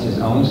tell us his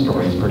own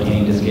stories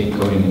pertaining to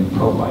scapegoating and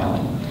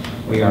profiling.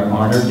 We are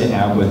honored to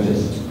have with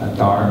us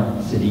Athar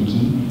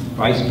Siddiqui,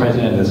 Vice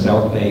President of the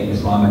South Bay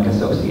Islamic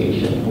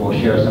Association, who will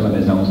share some of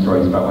his own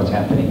stories about what's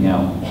happening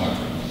now.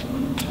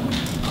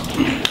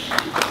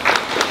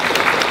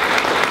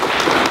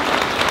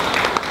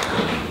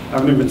 I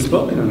haven't even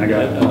spoken and I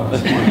got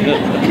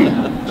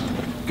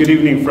it. Good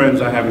evening, friends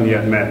I haven't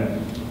yet met.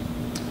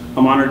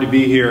 I'm honored to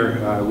be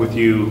here with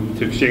you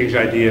to exchange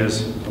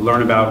ideas,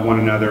 learn about one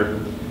another,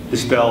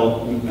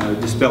 dispel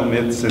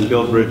myths, and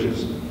build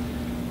bridges.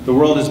 The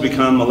world has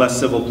become a less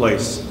civil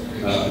place.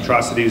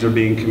 Atrocities are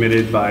being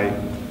committed by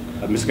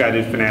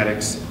misguided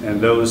fanatics, and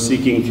those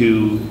seeking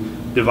to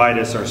divide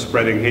us are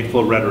spreading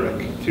hateful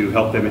rhetoric to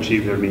help them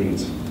achieve their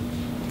means.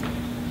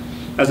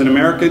 As an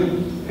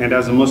American and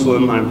as a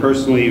Muslim, I'm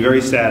personally very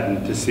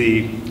saddened to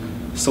see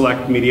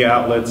select media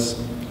outlets,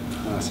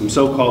 some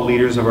so-called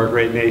leaders of our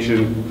great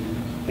nation,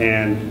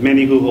 and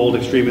many who hold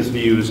extremist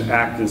views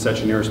act in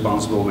such an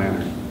irresponsible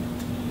manner.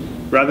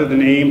 Rather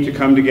than aim to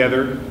come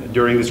together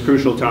during this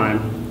crucial time,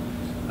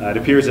 it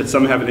appears that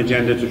some have an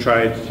agenda to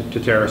try to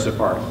tear us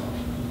apart.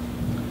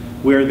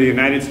 We are the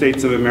United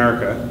States of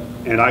America,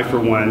 and I, for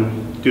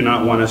one, do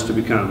not want us to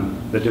become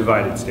the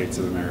divided States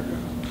of America.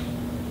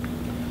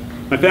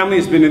 My family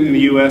has been in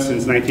the U.S.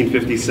 since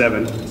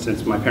 1957,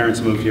 since my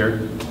parents moved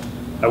here.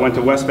 I went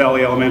to West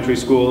Valley Elementary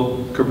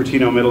School,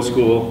 Cupertino Middle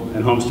School,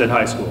 and Homestead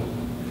High School.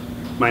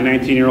 My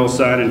 19-year-old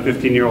son and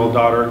 15-year-old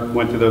daughter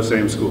went to those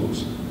same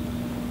schools.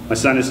 My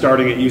son is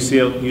starting at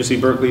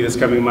UC Berkeley this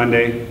coming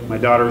Monday. My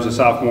daughter is a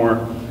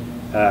sophomore,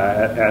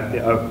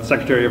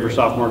 secretary of her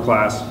sophomore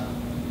class.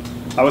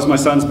 I was my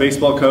son's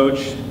baseball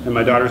coach and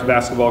my daughter's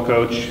basketball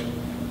coach.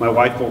 My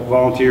wife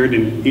volunteered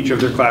in each of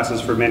their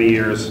classes for many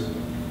years.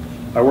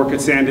 I work at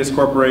SanDisk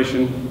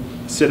Corporation,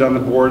 sit on the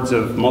boards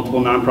of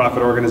multiple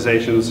nonprofit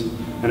organizations,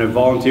 and have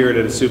volunteered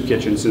at a soup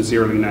kitchen since the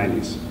early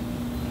 90s.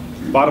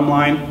 Bottom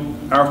line,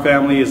 our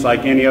family is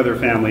like any other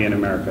family in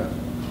America.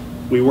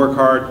 We work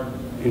hard,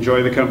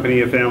 enjoy the company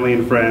of family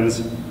and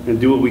friends,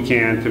 and do what we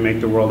can to make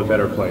the world a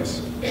better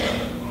place.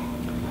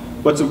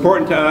 What's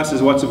important to us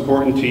is what's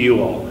important to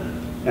you all,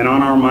 and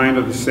on our mind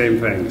are the same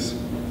things.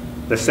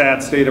 The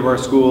sad state of our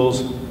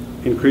schools,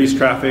 increased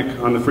traffic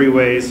on the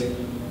freeways,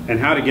 and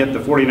how to get the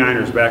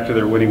 49ers back to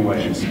their winning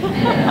ways.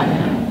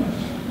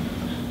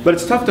 But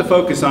it's tough to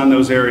focus on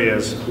those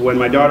areas when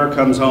my daughter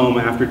comes home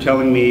after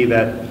telling me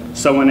that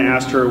someone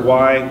asked her,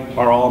 why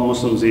are all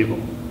Muslims evil?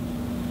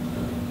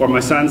 Or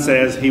my son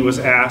says he was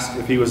asked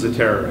if he was a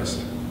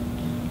terrorist.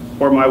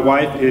 Or my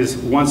wife is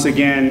once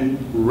again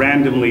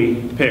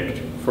randomly picked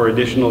for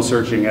additional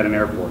searching at an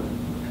airport.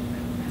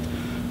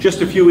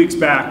 Just a few weeks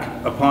back,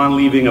 upon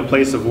leaving a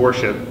place of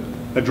worship,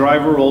 a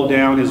driver rolled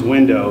down his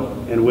window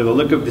and with a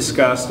look of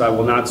disgust I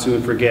will not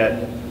soon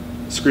forget,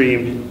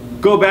 screamed,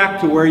 "Go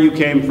back to where you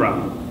came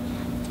from."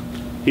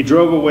 He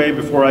drove away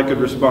before I could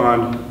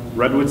respond,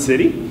 "Redwood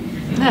City?"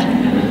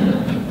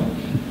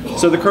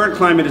 So the current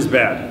climate is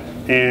bad,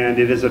 and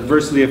it has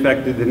adversely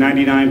affected the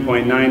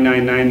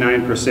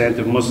 99.9999%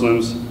 of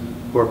Muslims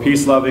who are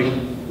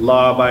peace-loving,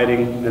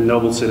 law-abiding, and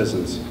noble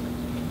citizens.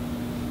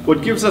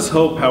 What gives us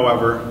hope,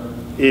 however,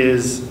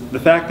 is the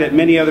fact that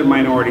many other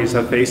minorities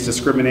have faced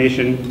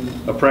discrimination,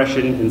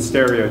 oppression, and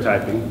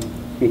stereotyping,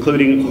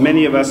 including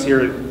many of us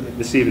here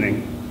this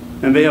evening,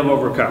 and they have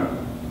overcome.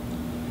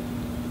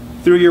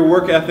 Through your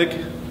work ethic,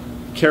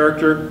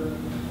 character,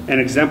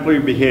 and exemplary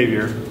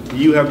behavior,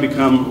 you have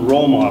become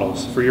role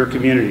models for your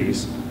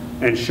communities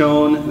and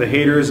shown the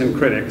haters and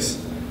critics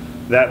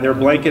that their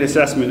blanket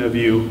assessment of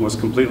you was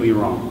completely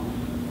wrong.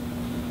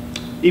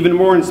 Even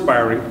more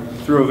inspiring,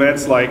 through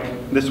events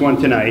like this one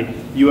tonight,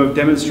 you have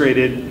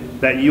demonstrated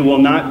that you will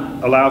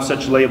not allow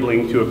such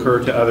labeling to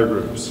occur to other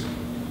groups.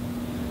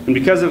 And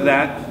because of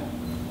that,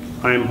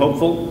 I am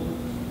hopeful,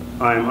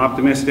 I am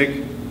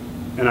optimistic,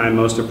 and I am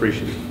most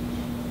appreciative.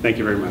 Thank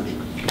you very much.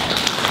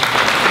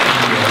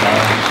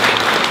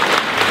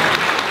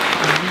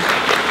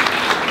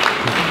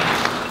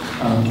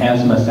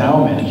 As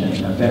Masao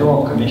mentioned, a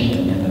federal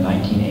commission in the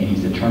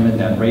 1980s determined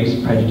that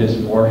race, prejudice,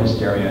 war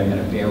hysteria, and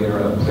a failure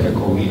of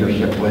political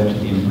leadership led to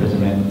the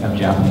imprisonment of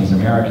Japanese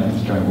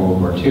Americans during World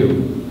War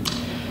II.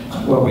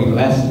 What we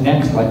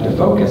next like to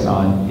focus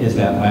on is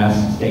that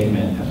last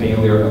statement, a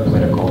failure of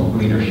political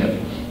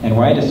leadership, and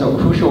why it is so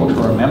crucial to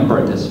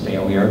remember this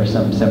failure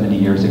some 70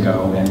 years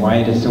ago, and why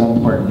it is so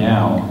important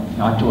now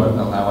not to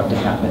allow it to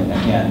happen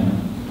again.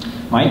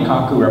 Mike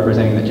Kaku,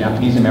 representing the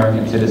Japanese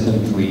American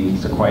Citizens League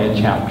Sequoia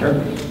Chapter,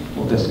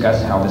 will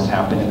discuss how this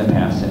happened in the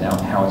past and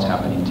how it's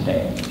happening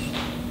today.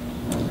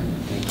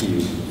 Thank you.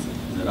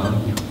 Is it on?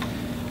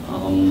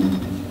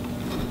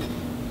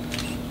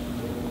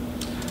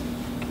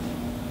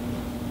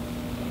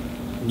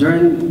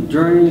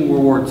 During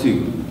World War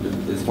II,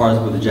 as far as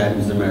with the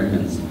Japanese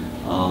Americans,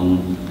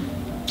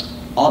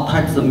 all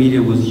types of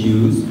media was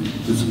used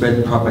to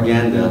spread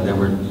propaganda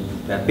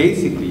that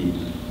basically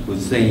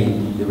was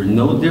saying there was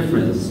no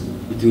difference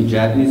between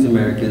Japanese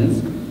Americans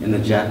and the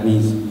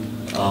Japanese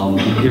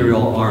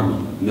Imperial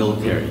Army,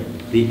 military,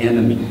 the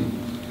enemy.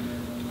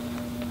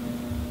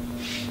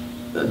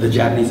 The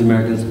Japanese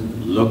Americans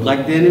looked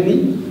like the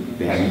enemy.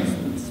 They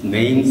had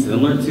names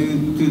similar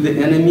to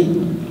the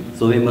enemy,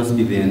 so they must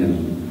be the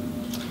enemy.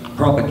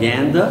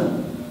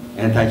 Propaganda,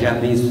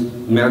 anti-Japanese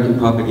American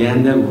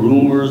propaganda,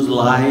 rumors,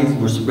 lies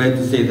were spread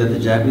to say that the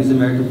Japanese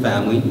American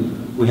family,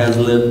 who has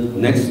lived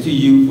next to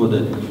you for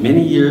the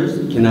many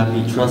years, cannot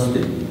be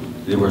trusted.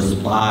 They were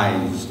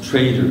spies,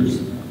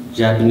 traitors.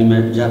 Japanese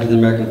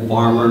American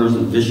farmers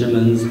and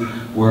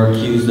fishermen were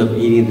accused of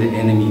aiding the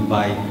enemy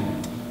by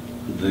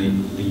the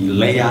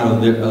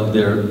layout of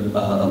their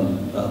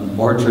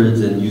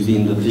orchards and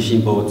using the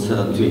fishing boats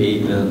to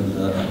aid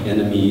the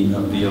enemy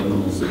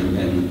vehicles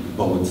and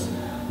boats.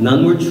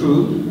 None were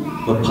true,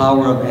 but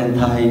power of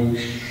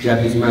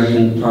anti-Japanese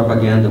American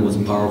propaganda was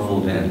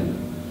powerful then.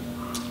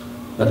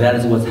 But that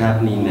is what's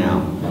happening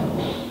now.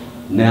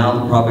 Now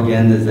the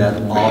propaganda is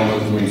that all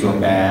Muslims are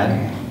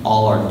bad,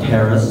 all are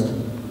terrorists,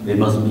 they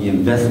must be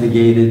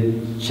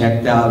investigated,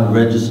 checked out,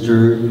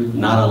 registered,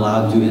 not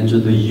allowed to enter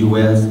the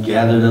U.S.,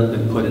 gathered up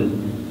and put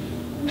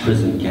in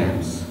prison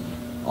camps.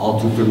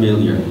 All too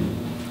familiar.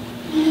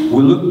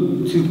 We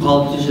look to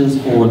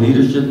politicians for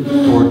leadership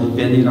toward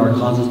defending our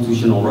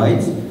constitutional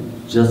rights,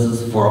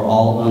 justice for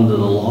all under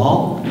the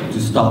law, to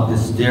stop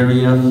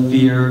hysteria,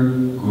 fear,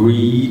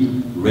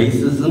 greed,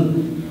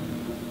 racism.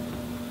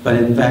 But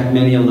in fact,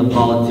 many of the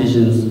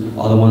politicians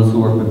are the ones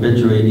who are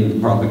perpetuating the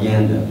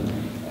propaganda.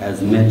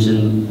 As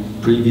mentioned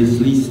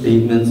previously,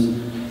 statements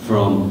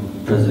from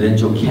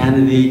presidential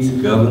candidates,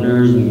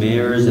 governors,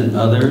 mayors, and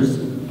others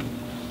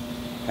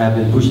have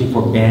been pushing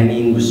for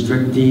banning,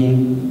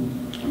 restricting,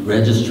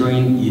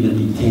 registering,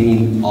 even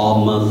detaining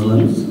all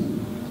Muslims.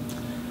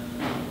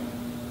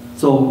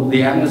 So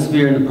the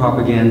atmosphere and the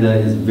propaganda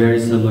is very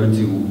similar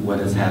to what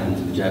has happened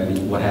to the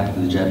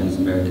Japanese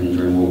Americans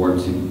during World War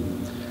II.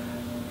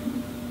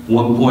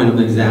 One point of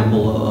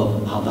example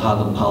of how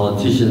the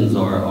politicians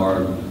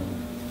are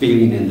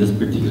failing in this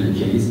particular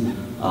case.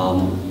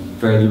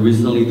 Fairly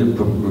recently, the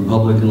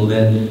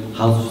Republican-led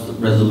House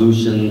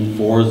Resolution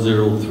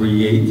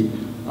 4038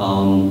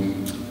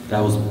 that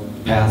was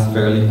passed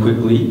fairly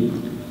quickly.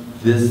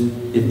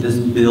 If this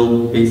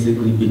bill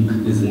basically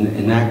is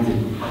enacted,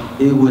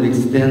 it would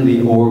extend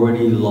the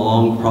already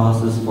long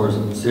process for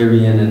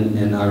Syrian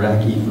and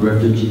Iraqi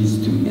refugees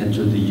to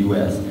enter the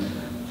U.S.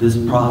 This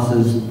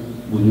process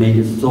would make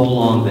it so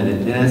long that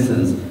in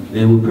essence,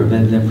 they would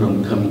prevent them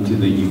from coming to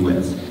the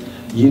U.S.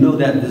 You know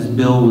that this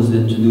bill was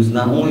introduced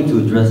not only to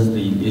address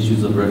the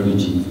issues of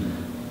refugees,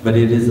 but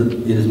it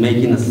is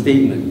making a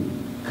statement,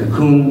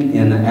 cocooned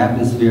in an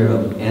atmosphere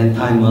of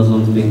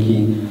anti-Muslim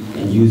thinking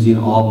and using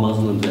all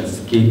Muslims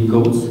as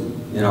scapegoats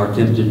in our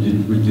attempt to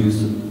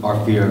reduce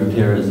our fear of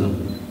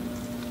terrorism.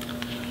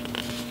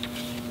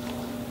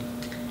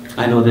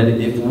 I know that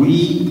if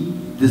we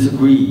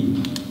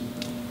disagree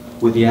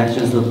with the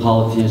actions of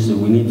politicians,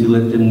 we need to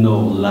let them know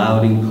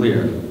loud and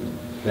clear.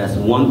 That's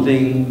one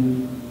thing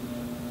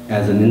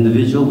as an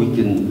individual we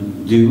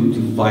can do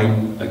to fight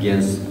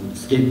against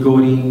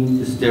scapegoating,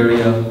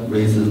 hysteria,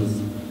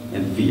 racism,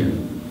 and fear.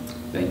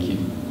 Thank you.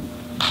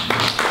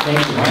 Thank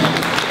you,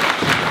 Mike.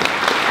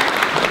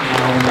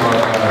 Now for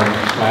our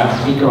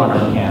last speaker on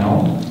our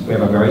panel, we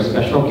have a very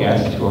special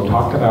guest who will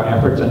talk about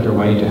efforts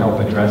underway to help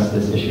address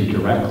this issue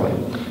directly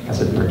as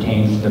it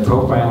pertains to the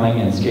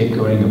profiling and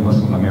scapegoating of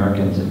Muslim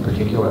Americans in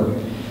particular.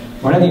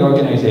 One of the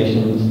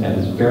organizations that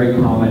is very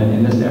prominent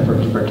in this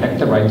effort to protect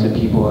the rights of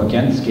people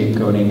against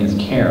scapegoating is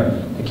CAIR,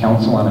 the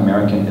Council on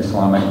American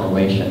Islamic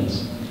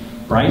Relations.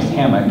 Bryce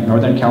Hammock,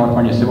 Northern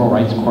California Civil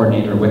Rights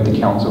Coordinator with the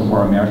Council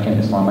for American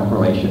Islamic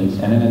Relations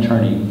and an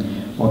attorney,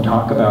 will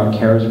talk about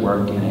CAIR's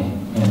work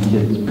and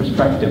his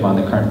perspective on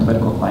the current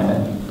political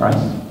climate. Bryce?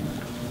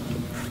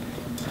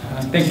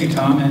 Thank you,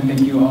 Tom, and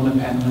thank you all the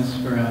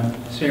panelists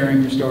for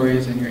sharing your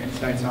stories and your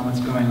insights on what's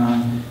going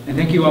on. And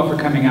thank you all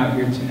for coming out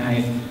here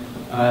tonight.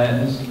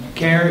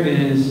 CAIR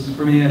is,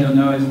 for many that don't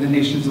know, is the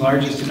nation's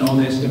largest and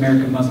oldest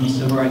American Muslim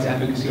civil rights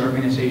advocacy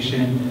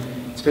organization.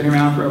 It's been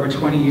around for over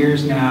 20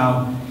 years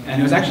now, and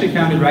it was actually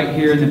founded right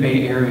here in the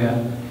Bay Area.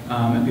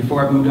 And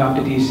before I moved off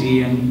to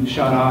DC and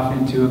shot off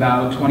into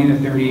about 20 to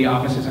 30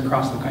 offices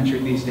across the country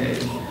these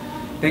days.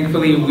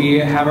 Thankfully, we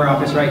have our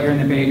office right here in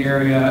the Bay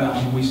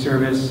Area. We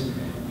service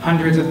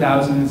hundreds of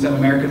thousands of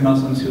American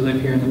Muslims who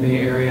live here in the Bay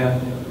Area,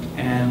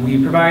 and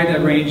we provide a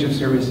range of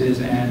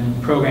services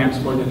and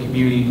programs for the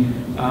community.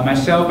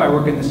 Myself, I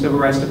work in the Civil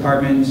Rights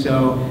Department,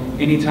 so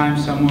anytime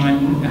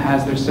someone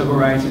has their civil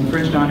rights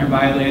infringed on or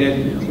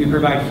violated, we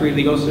provide free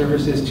legal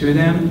services to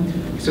them.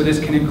 So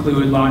this can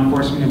include law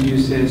enforcement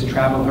abuses,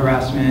 travel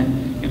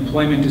harassment,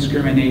 employment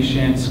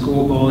discrimination,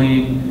 school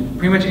bullying,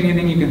 pretty much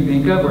anything you can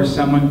think of where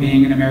someone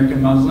being an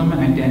American Muslim and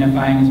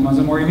identifying as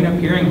Muslim or even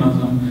appearing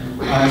Muslim.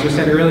 As was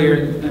said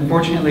earlier,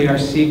 unfortunately our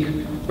Sikh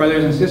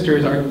brothers and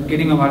sisters are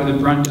getting a lot of the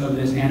brunt of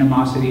this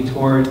animosity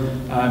toward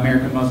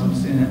American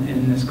Muslims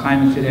in this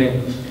climate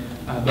today.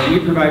 But we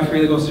provide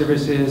free legal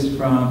services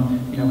from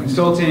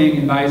consulting,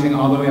 advising,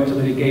 all the way up to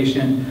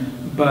litigation.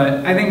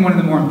 But I think one of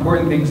the more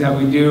important things that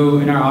we do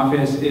in our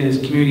office is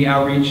community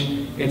outreach.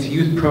 It's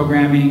youth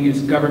programming,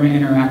 it's government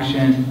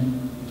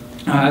interaction.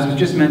 As was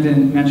just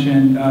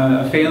mentioned,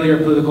 a failure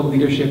of political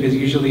leadership is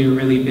usually a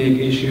really big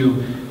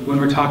issue when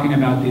we're talking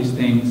about these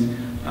things.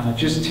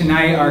 Just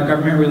tonight, our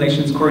government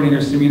relations coordinator,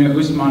 Samina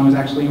Usman, was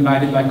actually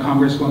invited by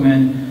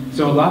Congresswoman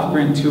Zoe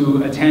Lofgren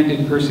to attend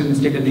in person the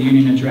State of the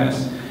Union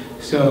address.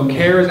 So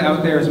CAIR is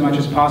out there as much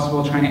as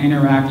possible trying to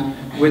interact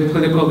with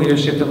political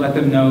leadership to let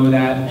them know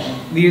that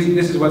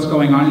this is what's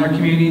going on in our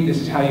community,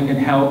 this is how you can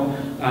help.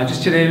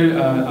 Just today,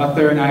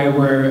 Arthur and I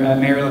were at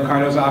Mayor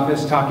Liccardo's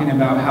office talking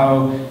about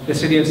how the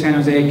city of San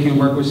Jose can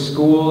work with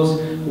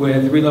schools,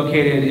 with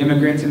relocated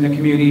immigrants in the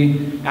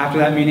community. After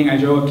that meeting, I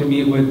drove up to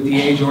meet with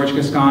DA George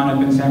Gascon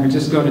up in San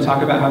Francisco to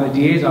talk about how the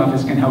DA's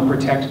office can help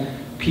protect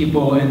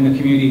people in the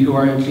community who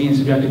are being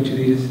subjected to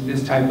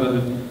this type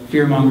of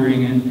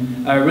fear-mongering.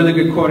 And a really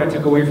good quote I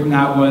took away from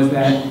that was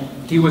that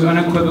he was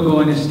unequivocal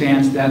in his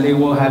stance that they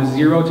will have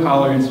zero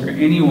tolerance for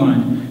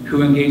anyone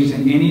who engages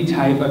in any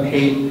type of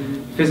hate,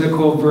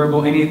 physical,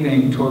 verbal,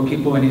 anything toward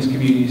people in his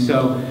community.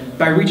 So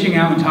by reaching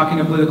out and talking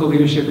to political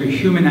leadership, you're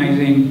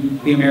humanizing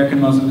the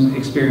American Muslim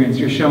experience.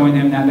 You're showing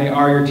them that they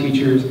are your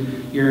teachers,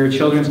 your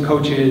children's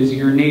coaches,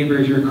 your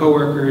neighbors, your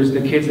coworkers,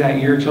 the kids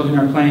that your children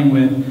are playing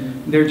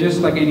with. They're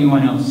just like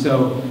anyone else.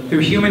 So through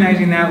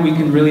humanizing that, we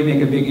can really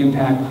make a big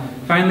impact.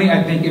 Finally,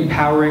 I think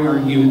empowering our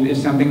youth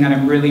is something that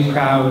I'm really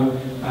proud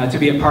to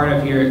be a part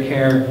of here at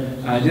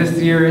CAIR. This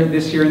year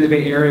in the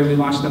Bay Area, we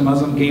launched the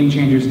Muslim Game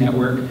Changers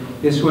Network.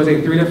 This was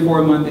a 3 to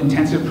 4 month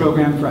intensive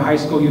program for high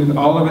school youth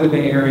all over the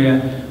Bay Area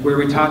where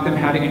we taught them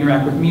how to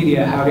interact with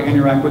media, how to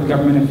interact with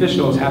government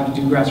officials, how to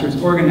do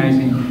grassroots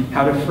organizing,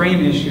 how to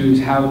frame issues,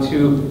 how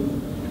to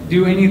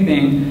do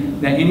anything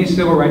that any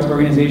civil rights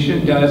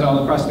organization does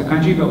all across the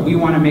country, but we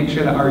want to make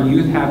sure that our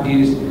youth have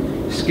these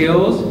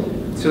skills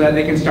so that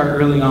they can start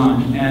early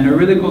on. And a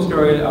really cool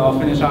story I'll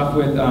finish off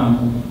with,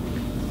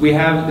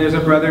 there's a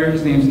brother,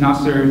 his name's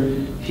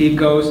Nasser. He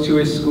goes to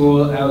his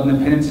school out in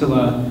the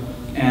peninsula,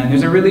 and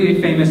there's a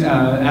really famous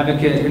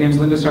advocate, her name's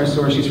Linda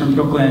Sarsour, she's from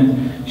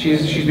Brooklyn.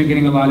 She's been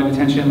getting a lot of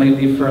attention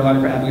lately for a lot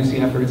of her advocacy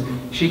efforts.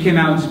 She came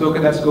out and spoke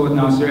at that school with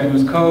Nasser and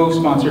was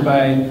co-sponsored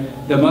by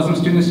the Muslim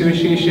Student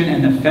Association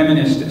and the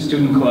Feminist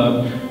Student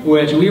Club,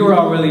 which we were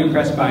all really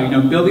impressed by,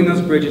 building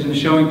those bridges and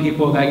showing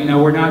people that,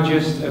 we're not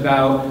just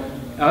about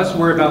us,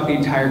 we're about the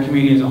entire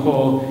community as a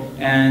whole.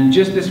 And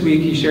just this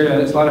week, he shared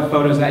a lot of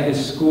photos at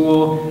his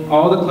school.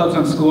 All the clubs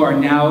on school are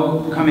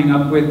now coming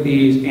up with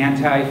these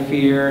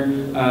anti-fear,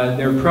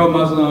 they're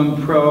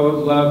pro-Muslim,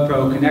 pro-love,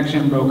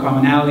 pro-connection,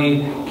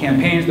 pro-commonality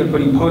campaigns. They're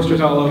putting posters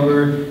all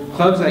over.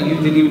 Clubs that you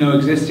didn't even know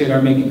existed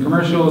are making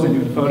commercials and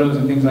doing photos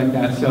and things like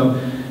that. So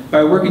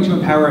by working to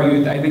empower our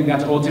youth, I think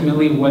that's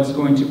ultimately what's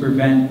going to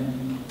prevent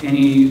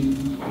any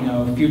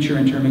future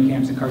internment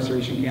camps,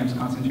 incarceration camps,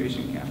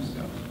 concentration camps.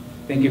 So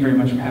thank you very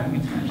much for having me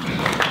tonight.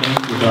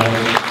 Thank you,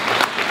 Brian.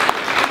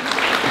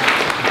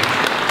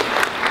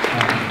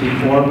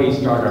 Before we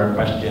start our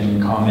question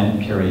and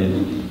comment period,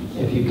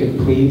 if you could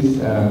please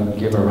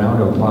give a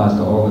round of applause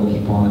to all the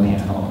people on the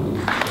panel who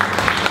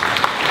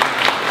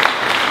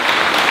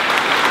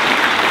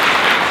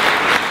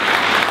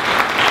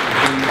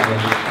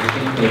I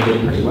think they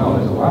did pretty well.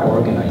 There's a lot of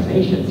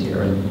organizations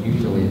here, and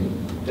usually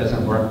it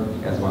doesn't work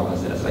as well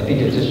as this. I think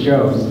it just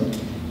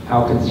shows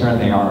how concerned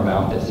they are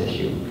about this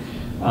issue.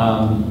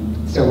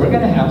 So we're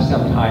going to have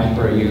some time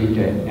for you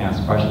to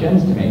ask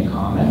questions, to make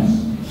comments.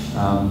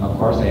 Of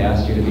course, I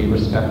asked you to be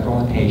respectful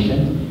and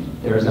patient.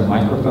 There's a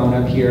microphone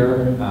up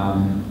here,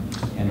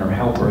 and our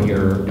helper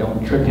here,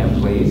 don't trip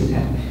him, please.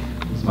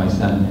 it's my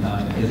son,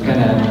 is going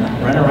to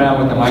run around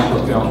with the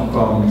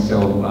microphone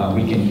so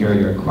we can hear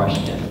your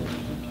question.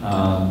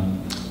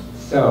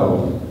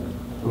 So,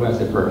 who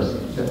has it first?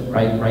 Is it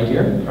right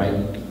here? Right.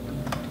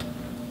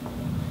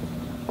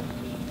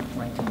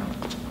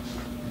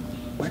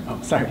 Oh,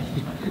 sorry.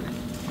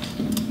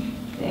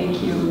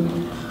 Thank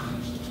you.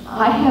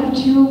 I have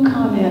two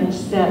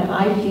comments that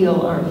I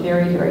feel are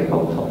very, very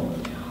hopeful.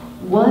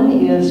 One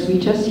is we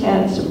just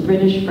had some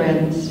British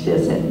friends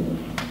visit,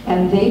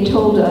 and they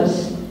told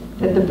us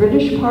that the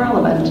British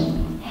Parliament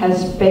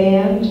has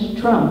banned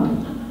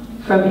Trump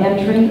from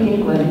entering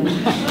England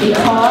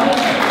because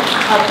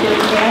of his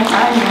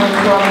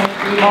anti-Muslim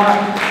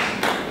remarks.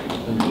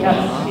 Yes.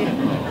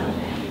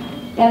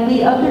 And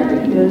the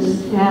other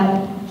is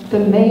that the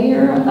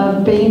mayor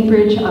of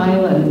Bainbridge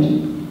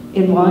Island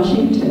in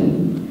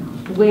Washington,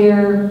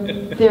 where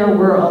there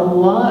were a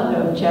lot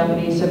of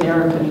Japanese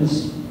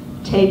Americans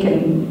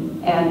taken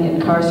and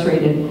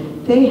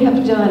incarcerated, they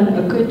have done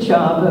a good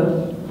job of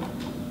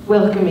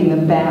welcoming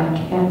them back,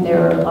 and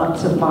there are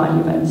lots of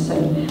monuments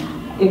and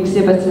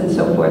exhibits and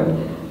so forth.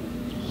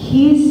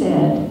 He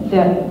said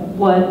that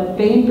what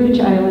Bainbridge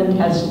Island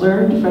has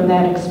learned from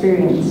that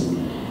experience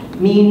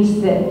means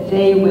that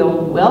they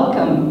will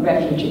welcome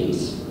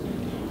refugees,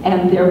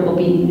 and there will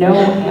be no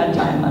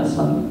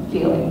anti-Muslim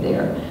feeling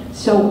there.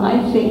 So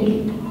I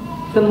think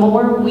the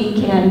more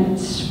we can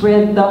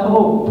spread the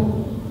hope,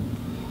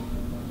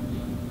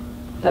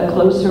 the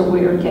closer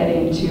we're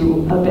getting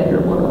to a better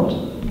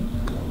world.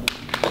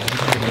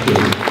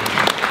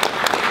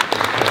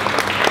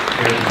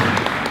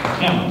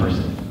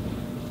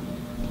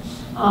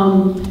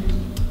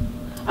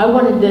 I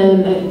wanted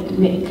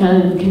to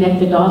kind of connect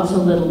the dots a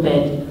little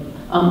bit.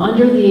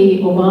 Under the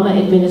Obama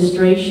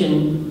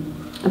administration,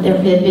 there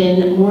have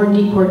been more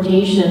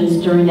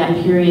deportations during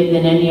that period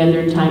than any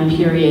other time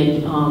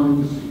period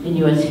in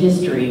U.S.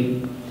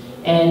 history,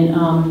 and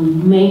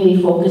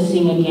mainly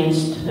focusing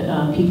against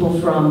people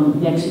from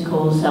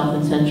Mexico, South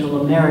and Central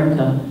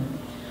America.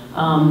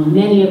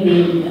 Many of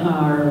them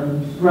are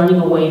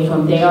running away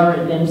from, they are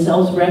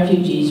themselves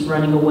refugees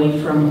running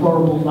away from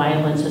horrible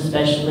violence,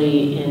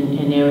 especially in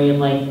an area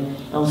like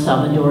El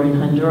Salvador and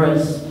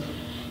Honduras.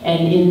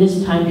 And in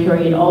this time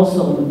period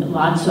also,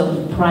 lots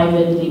of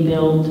privately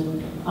built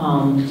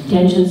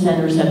detention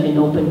centers have been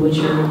opened, which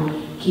are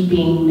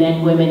keeping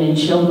men, women, and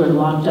children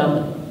locked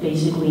up,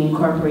 basically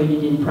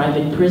incorporated in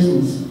private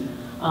prisons.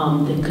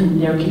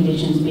 Their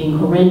conditions being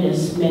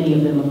horrendous. Many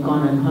of them have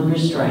gone on hunger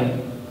strike.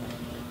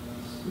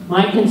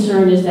 My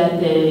concern is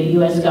that the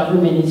U.S.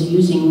 government is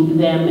using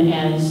them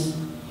as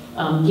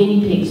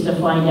guinea pigs to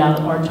find out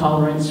our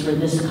tolerance for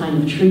this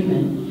kind of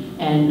treatment,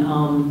 and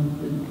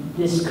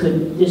this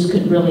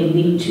could really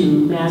lead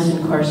to mass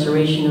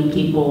incarceration of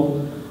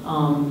people,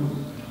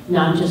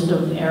 not just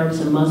of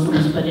Arabs and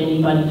Muslims, but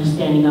anybody who's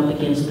standing up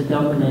against the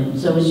government.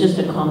 So it's just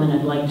a comment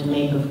I'd like to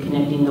make of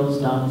connecting those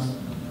dots.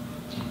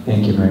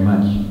 Thank you very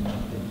much.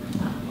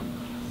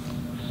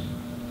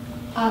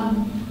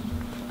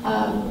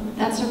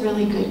 That's a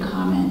really good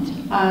comment.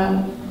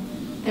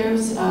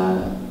 There's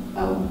a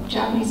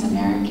Japanese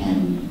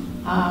American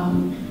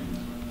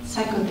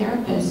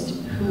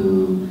psychotherapist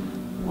who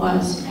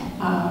was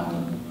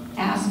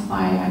asked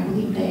by, I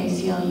believe, the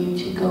ACLU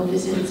to go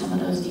visit some of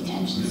those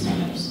detention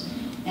centers.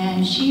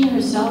 And she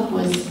herself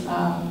was,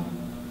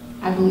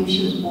 I believe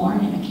she was born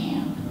in a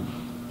camp.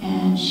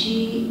 And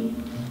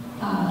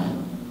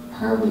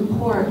her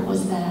report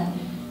was that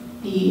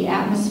the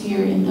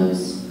atmosphere in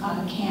those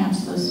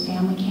camps, those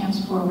family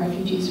camps for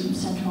refugees from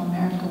Central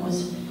America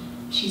was,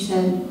 she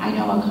said, I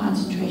know a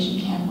concentration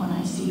camp when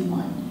I see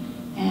one.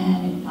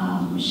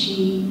 And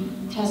she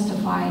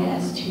testified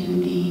as to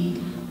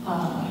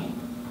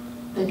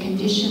the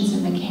conditions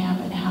in the camp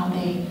and how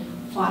they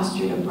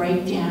fostered a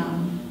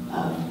breakdown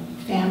of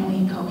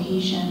family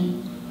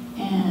cohesion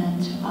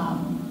and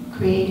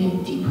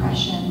created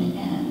depression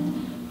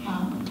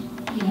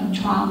and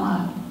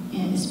trauma,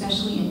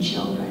 especially in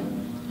children.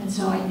 And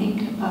so I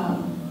think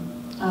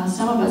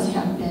some of us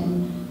have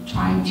been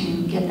trying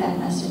to get that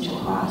message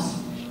across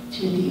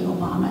to the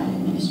Obama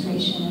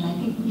administration. And I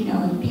think,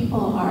 if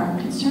people are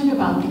concerned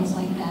about things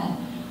like that,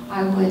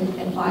 I would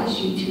advise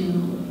you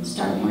to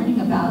start learning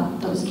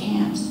about those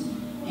camps.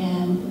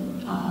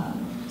 And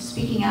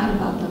speaking out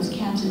about those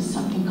camps is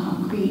something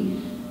concrete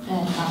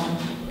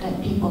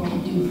that people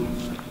can do.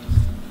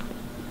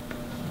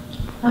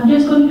 I'm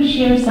just going to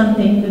share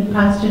something that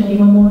Pastor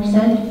Nihonmachi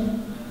said.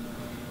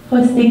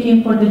 First they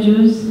came for the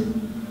Jews.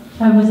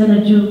 I wasn't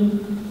a Jew,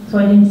 so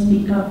I didn't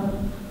speak up.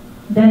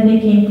 Then they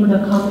came for the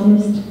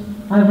communists.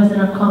 I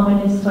wasn't a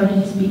communist, so I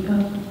didn't speak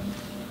up.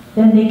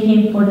 Then they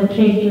came for the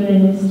trade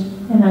unionist,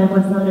 and I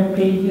was not a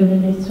trade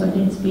unionist, so I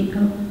didn't speak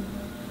up.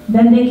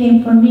 Then they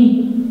came for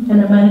me,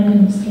 an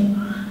American Muslim.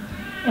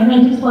 And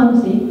I just want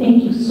to say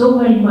thank you so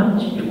very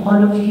much to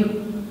all of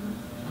you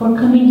for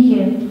coming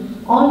here.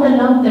 All the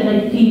love that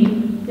I feel.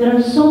 There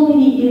are so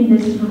many in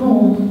this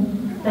room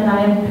that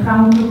I am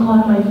proud to call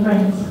my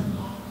friends.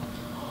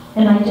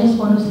 And I just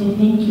want to say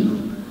thank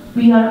you.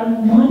 We are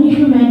one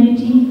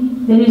humanity,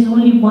 there is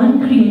only one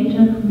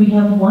creator, we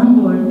have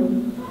one word,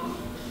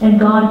 and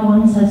God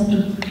wants us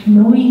to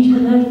know each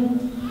other.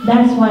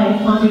 That's why I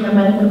founded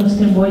American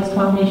Muslim Voice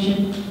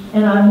Foundation,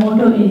 and our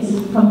motto is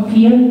from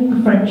fear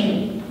to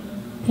friendship.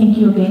 Thank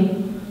you again.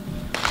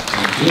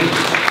 Thank you.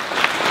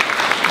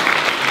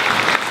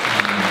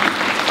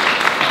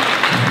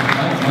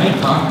 Mike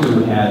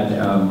Haku had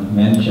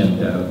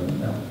mentioned a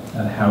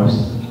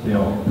House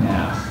bill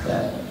passed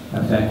that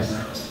affects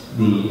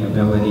the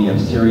ability of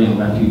Syrian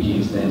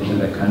refugees to enter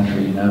the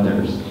country and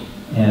others.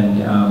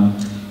 And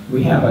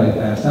we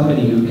have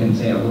somebody who can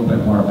say a little bit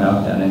more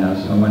about that, and I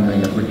was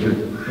wondering if Richard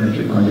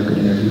Corner could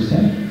introduce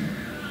him.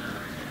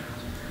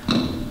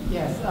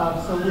 Yes,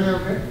 so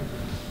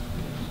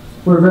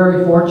we're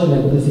very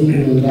fortunate this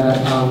evening that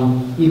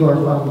Igor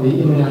from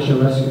the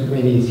International Rescue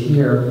Committee is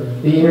here.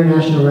 The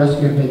International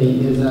Rescue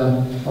Committee is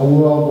a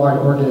worldwide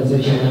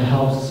organization that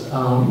helps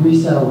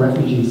resettle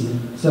refugees.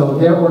 So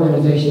their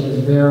organization is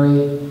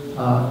very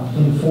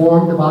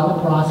informed about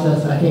the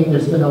process. I think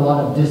there's been a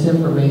lot of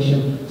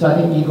disinformation, so I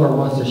think Igor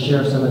wants to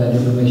share some of that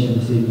information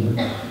this evening.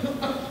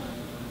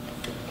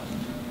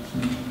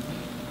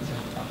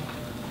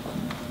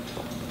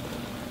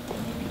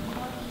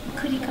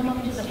 Could he come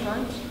up to the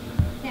front?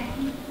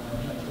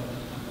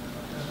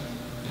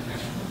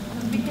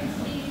 We can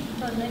see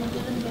the next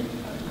little bit.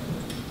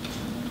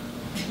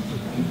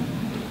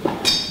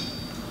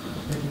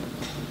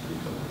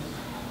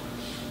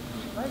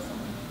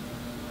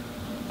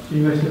 Can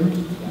you guys hear me?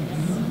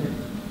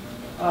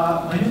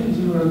 My name is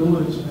Igor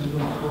Lewis,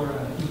 and I work for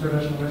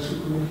International Rescue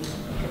Committee.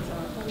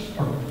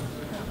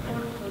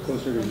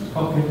 Closer to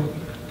Okay,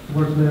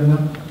 work there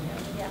now.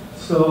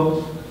 So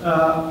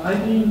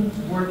I've been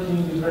working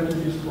with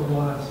refugees for the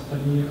last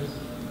 10 years,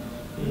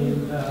 and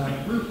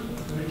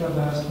Richard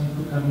asked me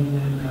to come in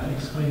and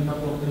explain a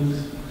couple of things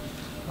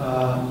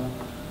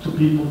to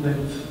people that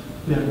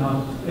they're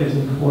not as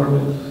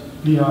informed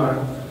as we are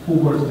who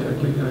work there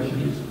with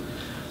refugees.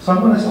 So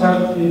I'm going to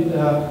start with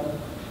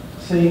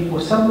saying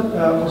for someone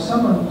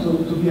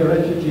to be a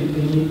refugee,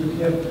 they need to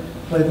have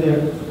fled their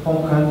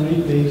home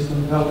country based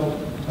on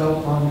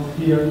well-founded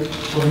fear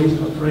or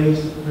reason of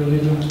race,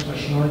 religion,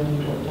 nationality,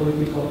 or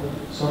political,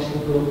 social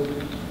group.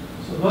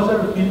 So those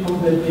are the people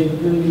that they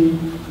really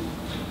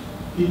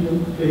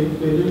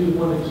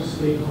wanted to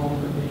stay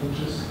home, but they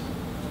just,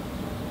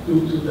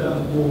 due to the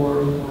war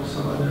or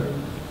some other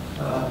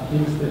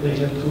things that they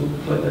had to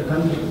fled their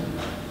country.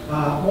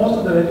 Most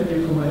of the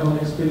refugees, from my own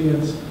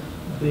experience,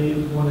 they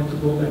wanted to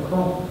go back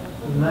home.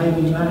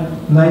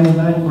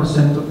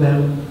 99% of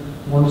them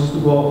wants to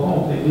go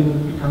home. They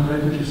didn't become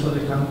refugees, so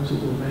they come to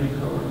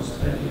America or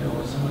Australia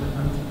or some other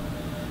country.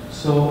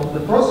 So the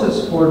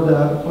process for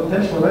the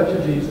potential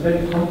refugee is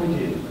very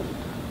complicated.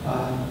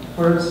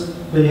 First,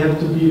 they have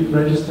to be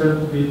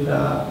registered with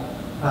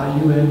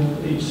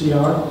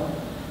UNHCR,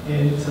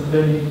 and it's a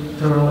very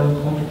thorough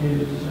and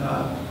complicated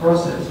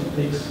process. It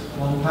takes a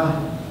long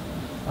time.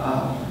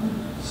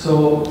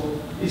 So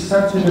it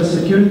starts with a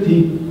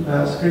security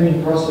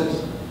screening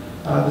process.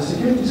 The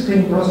security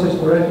screening process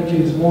for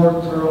refugees is more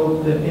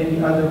thorough than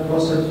any other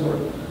process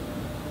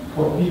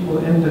for people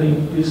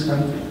entering this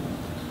country.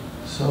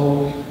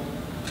 So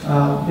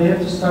they have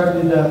to start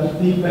with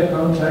deep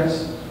background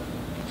checks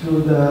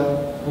through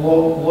the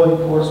law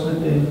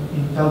enforcement and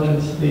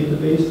intelligence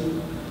database.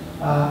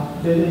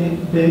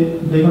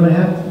 They're going to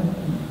have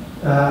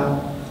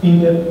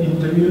in-depth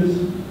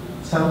interviews,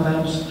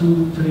 sometimes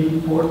 2, 3,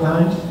 4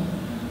 times.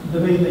 The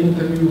way the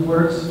interview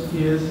works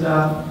is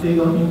they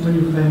don't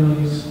interview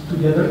families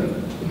together.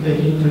 They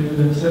interview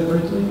them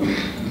separately.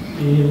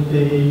 And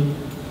they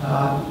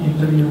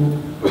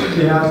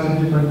they ask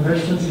them different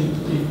questions.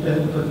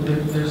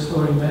 If their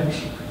story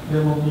match, they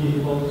will be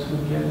able to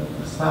get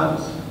the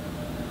status.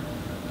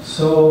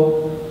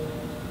 So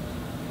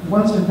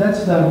once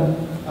that's done,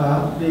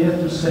 they have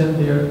to send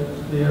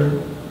their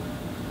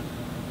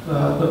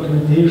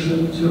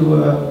documentation to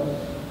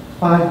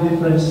 5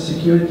 different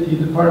security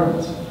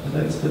departments.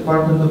 That's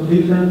Department of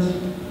Defense,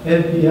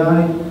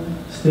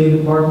 FBI, State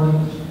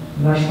Department,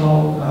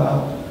 National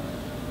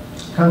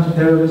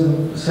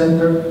Counterterrorism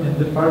Center, and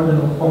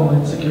Department of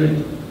Homeland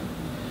Security.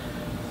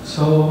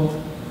 So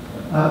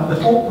the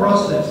whole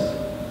process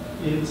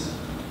is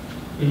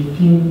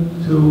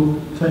 18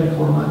 to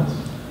 24 months.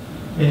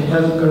 And it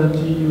doesn't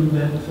guarantee you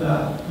that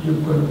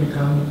you're going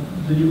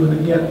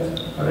to get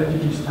a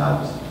refugee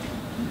status.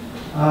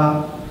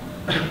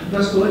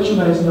 Just to let you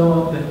guys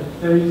know that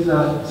there is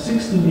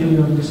 60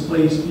 million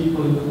displaced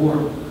people in the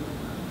world.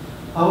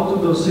 Out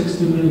of those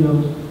 60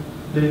 million,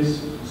 there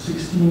is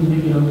 16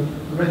 million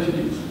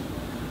refugees.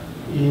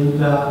 And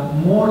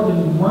more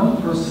than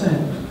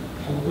 1%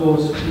 of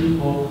those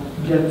people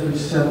get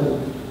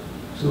resettled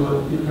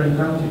to different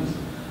countries.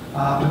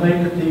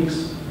 America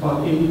takes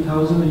about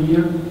 80,000 a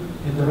year,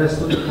 and the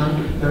rest of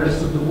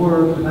the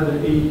world another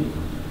 80.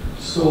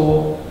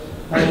 So,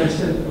 like I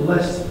said,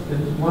 less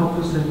than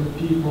 1% of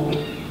people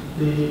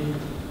they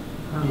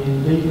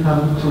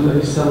come to the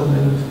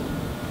resettlement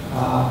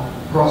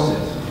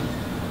process.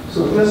 So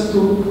just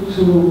to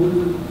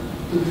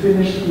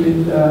finish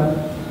with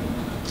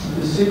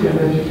the Syrian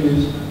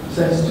refugees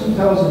since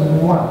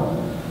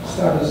 2001,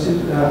 started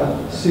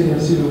Syrian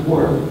civil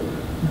war.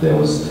 There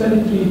was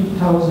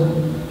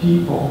 23,000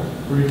 people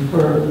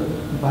referred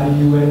by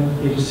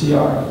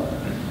UNHCR.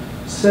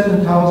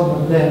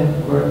 7,000 of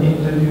them were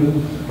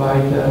interviewed by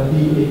the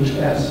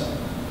VHS,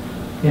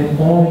 and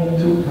only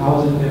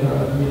 2,000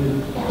 were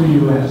admitted to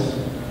US.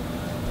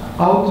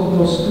 Out of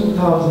those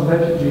 2,000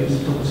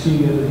 refugees from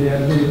Syria that they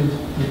admitted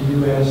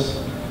in US,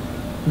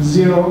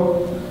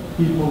 0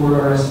 people were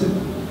arrested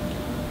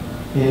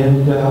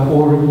and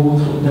or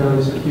removed from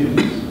terrorist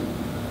activities.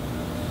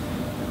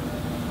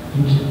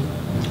 Thank you.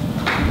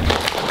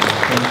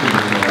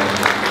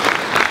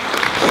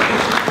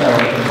 So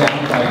it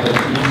sounds like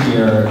it's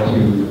easier to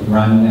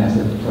run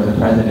for the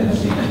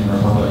presidency in the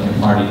Republican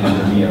Party than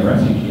to be a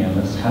refugee in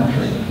this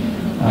country.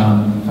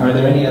 Are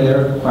there any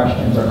other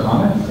questions or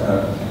comments?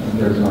 I think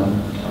there's one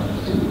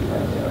student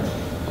right there.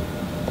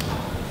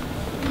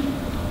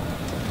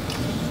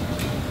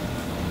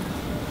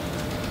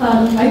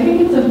 I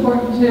think it's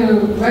important to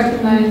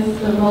recognize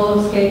the role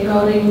of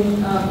scapegoating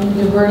in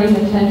diverting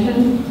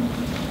attention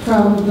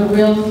from the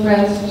real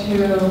threats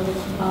to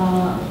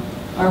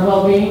our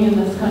well-being in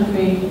this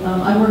country.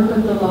 I work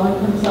with the Low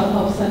Income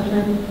Self-Help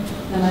Center,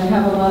 and I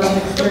have a lot of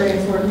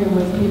experience working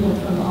with people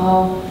from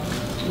all,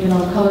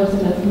 colors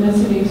and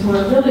ethnicities who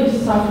are really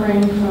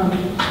suffering from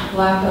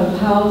lack of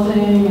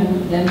housing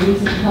and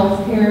decent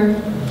health care.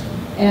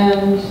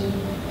 And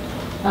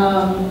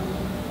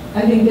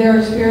I think their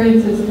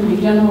experiences can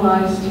be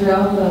generalized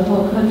throughout the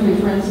whole country.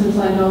 For instance,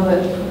 I know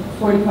that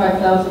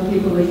 45,000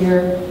 people a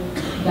year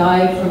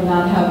die from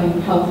not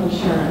having health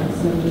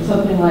insurance, and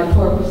something like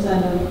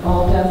 4% of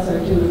all deaths are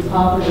due to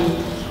poverty.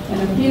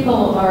 And if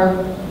people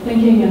are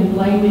thinking and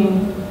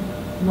blaming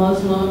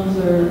Muslims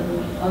or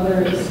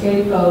other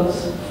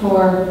scapegoats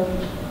for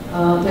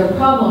their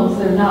problems,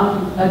 they're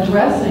not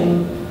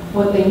addressing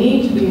what they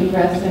need to be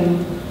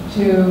addressing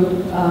to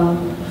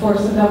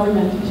force the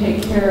government to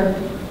take care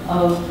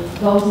of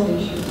those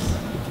issues.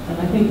 And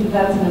I think that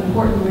that's an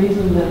important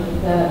reason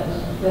that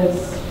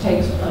this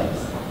takes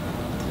place.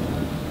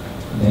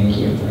 Thank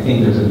you. I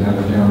think there's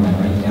another gentleman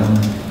right down.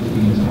 If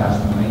you just pass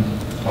the mic.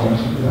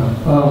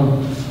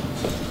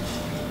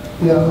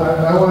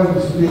 I wanted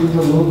to speak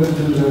a little bit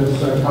to the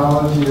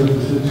psychology of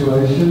the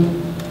situation.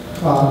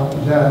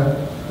 That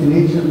in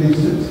each of these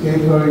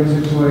scapegoating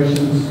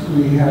situations,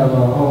 we have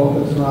a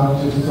whole, it's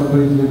not just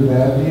somebody's been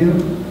bad to you,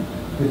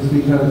 it's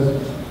because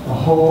a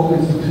whole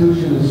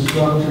institution is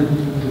structured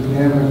to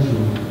damage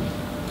you.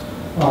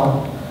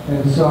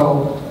 And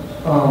so,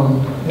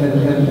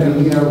 and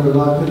we are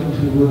reluctant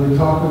to really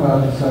talk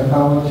about the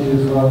psychology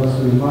as well as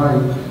we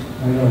might.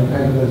 I know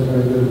Peg does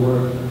very good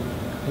work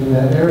in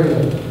that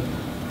area.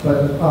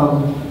 But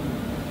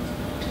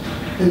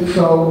and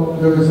so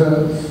there's a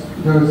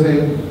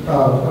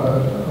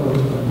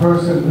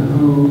person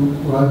who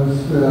runs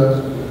is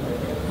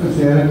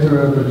the editor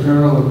of the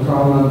Journal of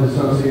Trauma and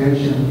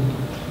Dissociation,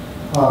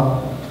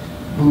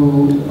 who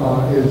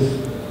is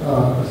a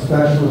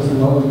specialist in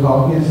what we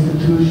call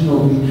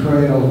institutional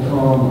betrayal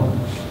trauma.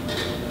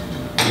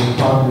 We're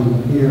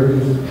talking here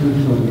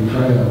institutional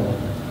betrayal.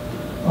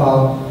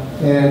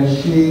 And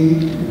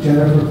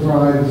Jennifer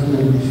Fry, is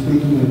going to be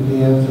speaking at the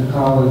Anza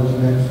College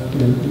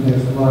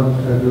next month,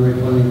 February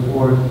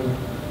 24th.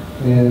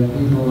 And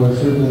people are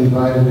certainly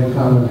invited to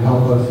come and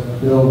help us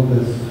build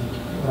this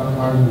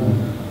argument.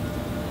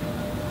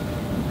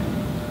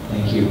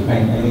 Thank you.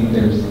 I think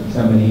there's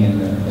somebody in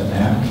the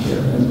back here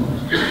as well.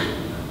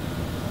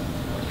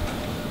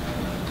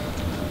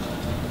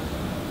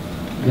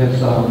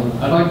 Yes,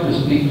 I'd like to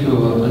speak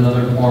to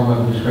another form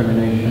of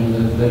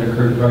discrimination that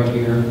occurs right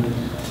here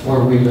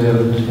where we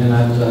live, and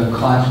that's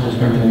class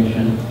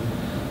discrimination.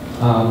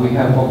 We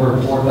have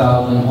over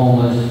 4,000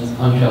 homeless,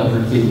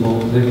 unsheltered people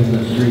living in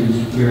the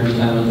streets here in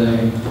San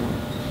Jose.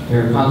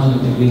 They're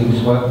constantly being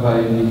swept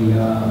by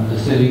the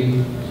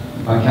city,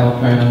 by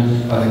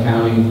Caltrans, by the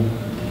county,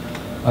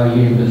 by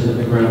Union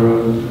Pacific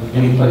Railroad,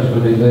 any place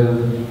where they live.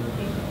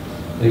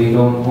 They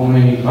don't own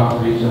any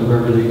property, so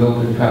wherever they go,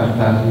 they're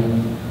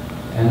trespassing,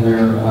 and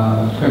they're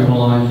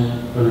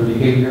criminalized for their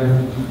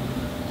behavior.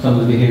 Some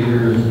of the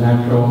behavior is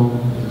natural.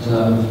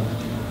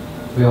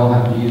 We all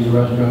have to use the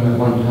restroom at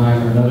one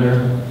time or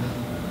another,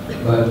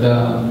 but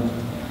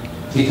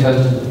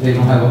because they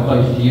don't have a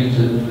place to use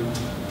it,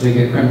 they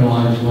get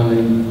criminalized when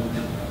they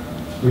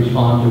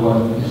respond to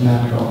what is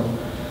natural.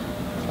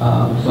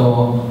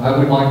 So I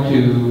would like to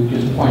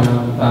just point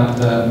out the fact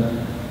that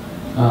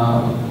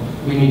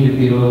we need to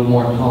be a little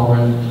more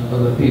tolerant of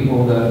the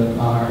people that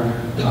are,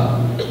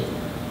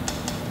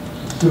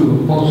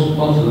 through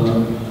most of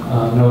them,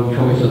 no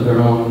choice of their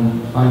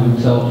own, find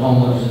themselves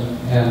homeless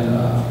and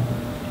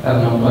have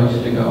no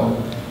place to go.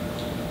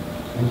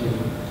 Thank you.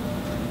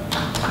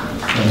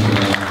 Thank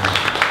you.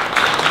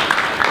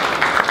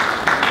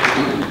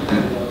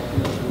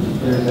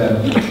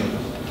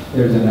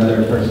 There's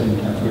another person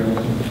up here.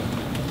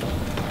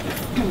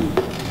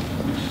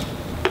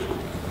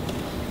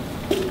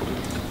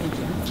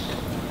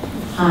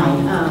 Hi,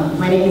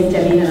 my name is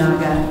Debbie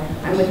Nanaga.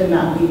 I'm I'm with the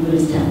Mount Lee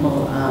Buddhist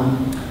Temple.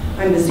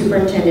 I'm the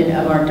superintendent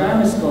of our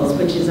Dharma schools,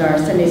 which is our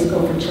Sunday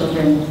school for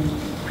children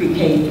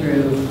pre-K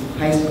through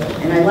high school.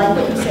 And I like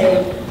what you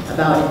say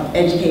about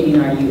educating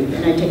our youth,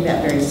 and I take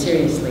that very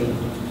seriously.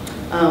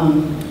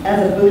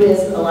 As a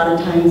Buddhist, a lot of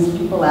times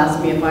people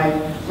ask me if I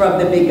rub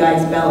the big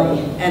guy's belly,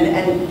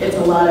 and it's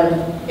a lot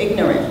of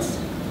ignorance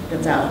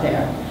that's out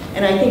there.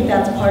 And I think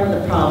that's part of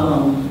the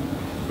problem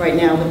right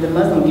now with the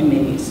Muslim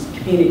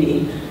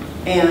community.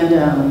 And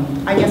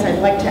I guess I'd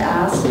like to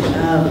ask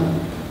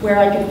where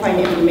I can find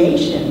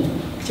information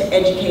to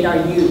educate our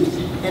youth.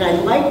 And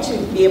I'd like to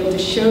be able to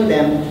show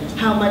them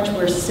how much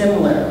we're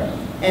similar.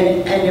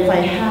 And if I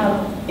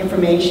have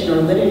information or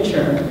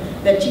literature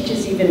that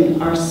teaches even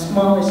our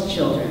smallest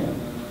children.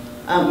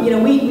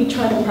 We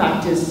try to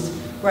practice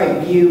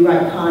right view,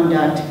 right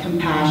conduct,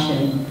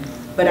 compassion.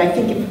 But I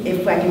think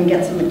if I can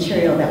get some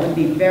material that would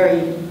be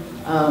very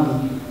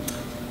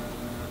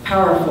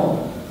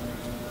powerful.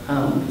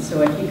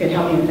 So if you could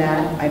help me with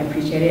that, I'd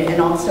appreciate it. And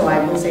also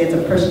I will say it's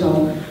a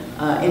personal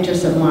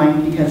interest of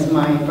mine because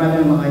my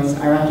brother-in-law is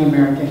Iraqi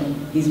American,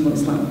 he's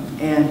Muslim,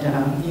 and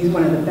he's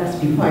one of the best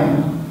people I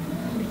know.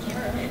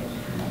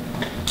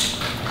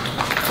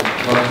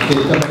 Well,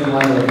 did somebody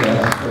want to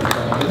address for a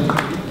question?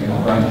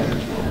 Brian.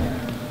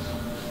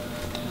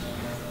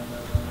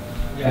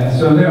 Yeah,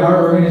 so there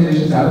are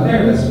organizations out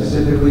there that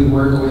specifically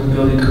work with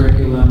building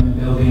curriculum and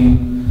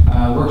building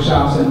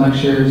workshops and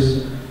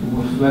lectures,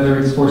 whether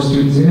it's for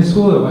students in a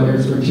school or whether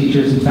it's for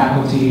teachers and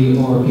faculty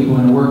or people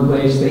in a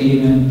workplace. They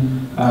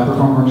even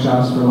perform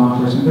workshops for law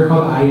enforcement. They're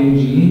called ING,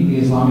 the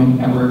Islamic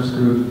Networks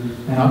Group.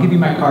 And I'll give you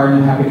my card and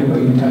I'm happy to put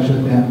you in touch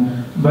with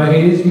them. But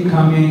it is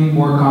becoming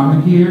more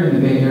common here in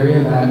the Bay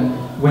Area that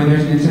when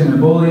there's an incident of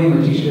bullying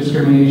or teacher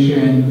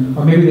discrimination,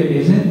 or maybe there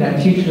isn't,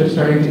 that teachers are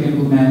starting to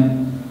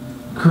implement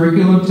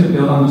curriculum to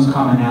build on those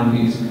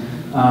commonalities.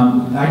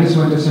 I just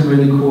went to some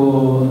really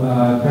cool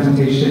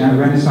presentation at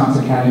Renaissance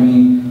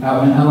Academy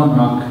out in Elm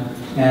Rock,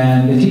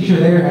 and the teacher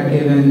there had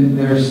given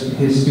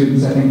his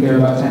students, I think they're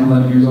about 10,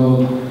 11 years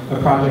old, a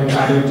project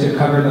either to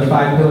cover the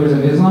 5 pillars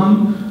of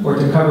Islam or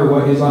to cover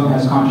what Islam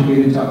has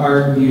contributed to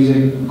art,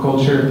 music, and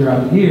culture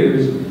throughout the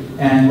years.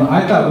 And what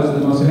I thought was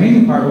the most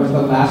amazing part was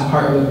the last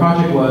part of the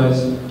project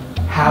was,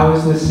 how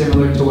is this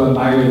similar to what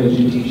my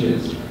religion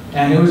teaches?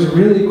 And it was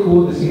really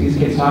cool to see these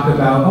kids talk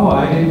about, oh,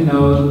 I didn't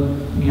know,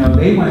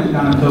 they went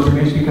on a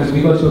pilgrimage because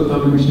we go to a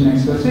pilgrimage to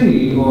Mexico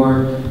City,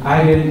 or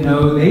I didn't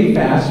know they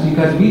fast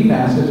because we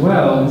fast as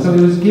well. And so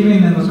it was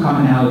giving them those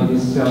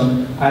commonalities. So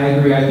I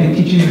agree. I think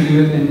teaching the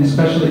youth and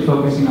especially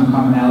focusing on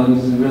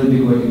commonalities is a really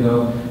big way to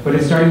go. But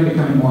it's starting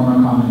becoming more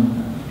and more common.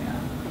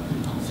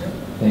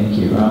 Thank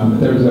you.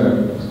 There's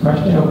a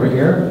question over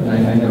here,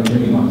 and I know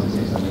Jimmy wants to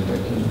say something, but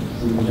can you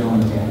see what Joe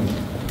wants to say?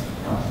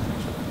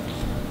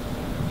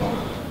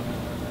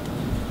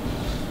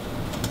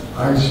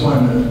 I just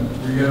wanted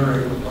to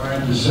reiterate what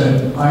Brian just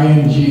said.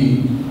 ING,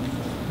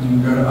 when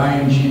you go to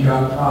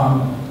ing.com,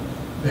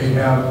 they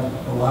have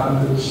a lot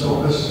of the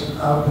syllabus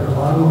out there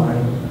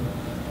online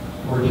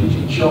for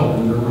teaching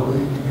children. They're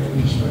really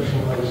beginning to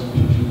specialize in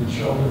teaching the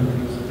children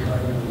because they're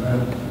trying to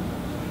prevent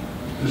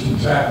just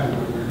exactly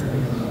what you're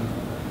hearing about.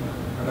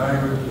 But I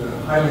would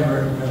highly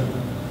recommend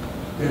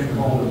getting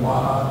hold of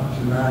Maha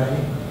Janai.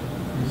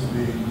 He's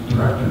the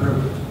director of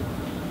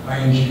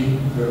ING.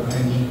 Go to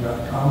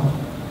ing.com.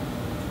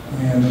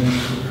 And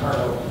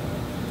Ricardo,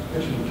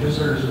 because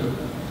there's a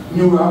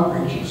new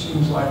outreach, it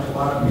seems like a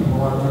lot of people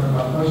want to learn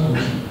about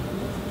Muslims.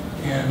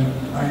 And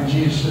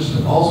ING is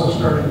just also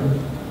starting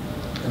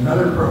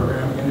another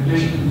program in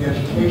addition to the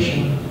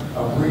education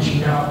of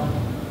reaching out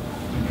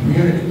to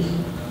communities.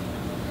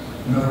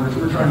 In other words,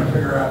 we're trying to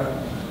figure out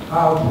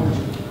how do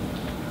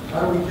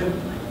we get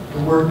the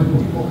word to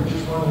people who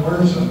just want to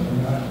learn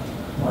something, not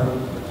part of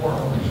the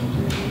formal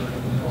presentation or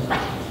anything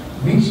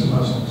else. Meet some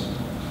Muslims.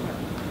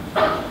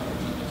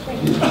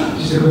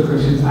 Just a quick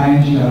question, it's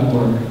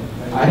ing.org.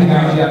 I think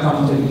ing.com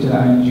will take you to the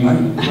ING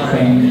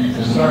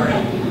thing. Sorry.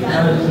 ing.org.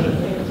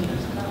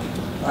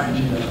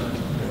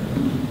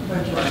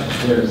 Thanks,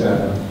 Ryan. There's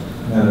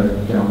another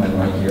gentleman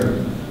right here.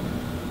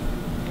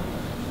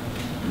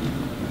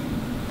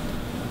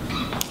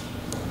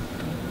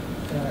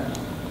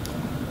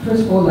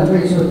 First of all, I'm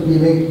very sorry to be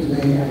late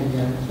today.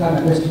 I done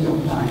my best to be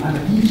on time. I'm a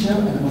teacher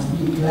and I must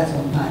be in class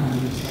on time, I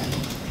understand.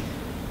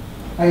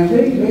 I am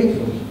very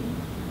grateful to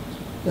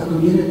the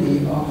community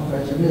of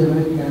Japanese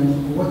American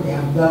for what they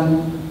have done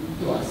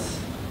to us.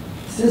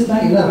 Since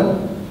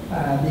 9/11,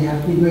 they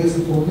have been very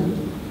supportive.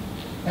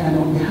 And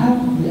on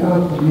behalf of the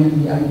Arab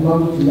community, I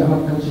belong to the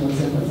Arab Cultural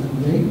Center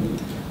today.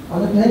 I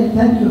want to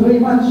thank you very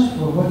much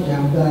for what you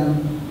have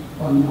done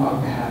on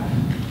our behalf.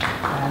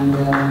 And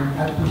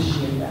I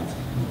appreciate that.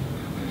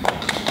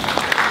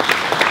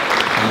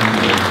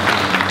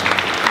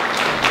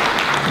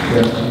 Is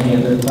there any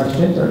other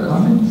questions or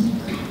comments?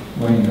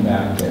 Way in the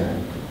back there.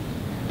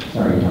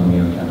 Sorry, Tommy,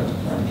 I'm kind of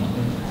sorry.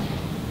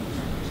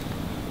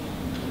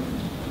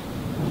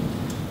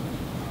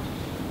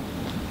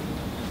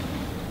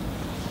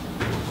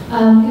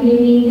 Good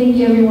evening. Thank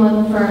you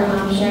everyone for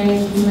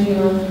sharing some of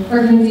your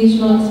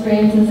organizational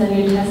experiences and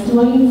your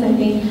testimonies. I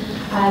think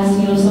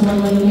as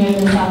someone living here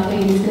in the South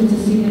Bay, it's good to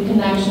see the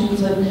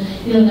connections with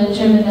the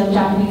internment of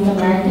Japanese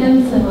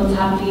Americans and what's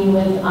happening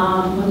with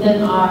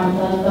within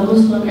the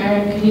Muslim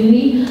Arab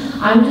community.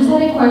 I just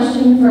had a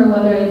question for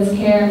whether it's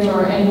CAIR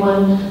or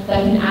anyone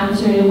that can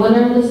answer it. What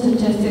are the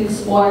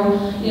statistics or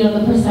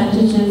the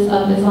percentages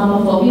of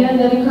Islamophobia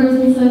that occurs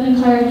in Santa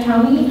Clara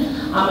County?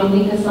 I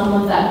think as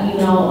someone that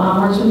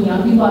works with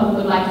young people, I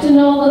would like to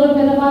know a little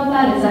bit about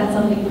that. Is that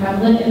something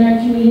prevalent in our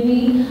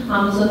community?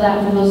 So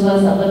that for those of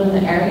us that live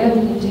in the area,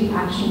 we can take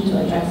action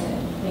to address it.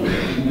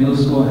 Thank you. Middle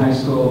school and high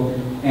school,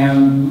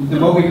 and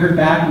what we heard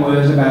back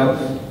was about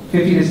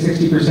 50 to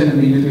 60% of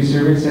the youth we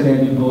surveyed said they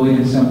had been bullied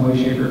in some way,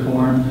 shape, or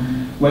form.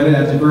 Whether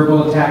that's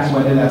verbal attacks,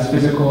 whether that's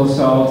physical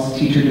assaults,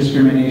 teacher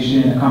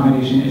discrimination,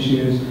 accommodation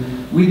issues.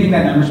 We think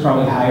that number's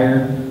probably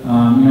higher.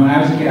 When I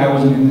was a kid, I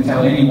wasn't going to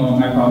tell anyone what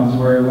my problems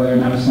were, whether or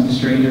not it was some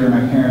stranger or my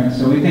parents.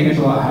 So we think it's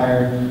a lot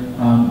higher.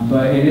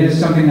 But it is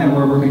something that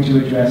we're working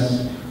to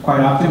address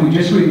quite often. We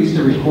just released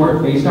a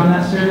report based on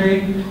that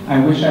survey. I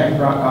wish I had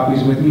brought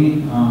copies with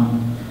me.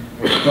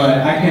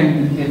 But I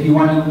can, if you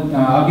want to,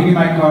 I'll give you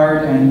my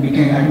card and I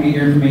can get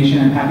your information.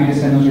 I'm happy to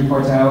send those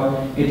reports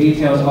out. It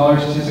details all our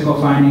statistical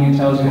finding. It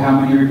tells you how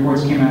many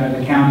reports came out of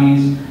the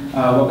counties,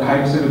 what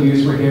types of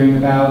abuse we're hearing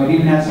about. It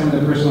even has some of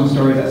the personal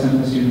stories that some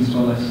of the students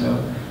told us. So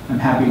I'm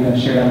happy to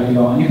share that with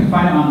you all. And you can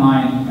find it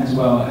online as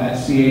well at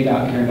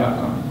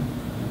ca.cair.com.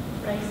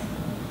 Bryce,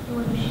 you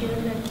want to share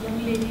that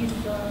young lady's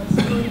story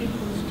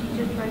whose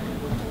teacher tried to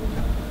put her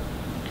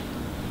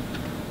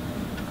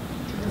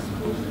to the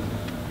school?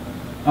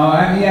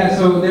 Yeah,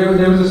 so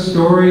there was a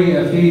story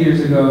a few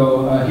years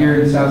ago here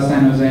in South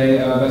San Jose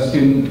of a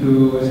student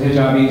who was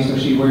hijabi, so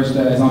she wears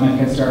the Islamic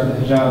headscarf,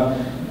 the hijab,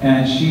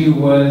 and she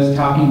was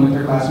talking with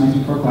her classmates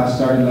before class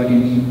started like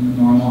any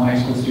normal high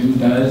school student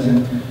does,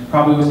 and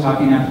probably was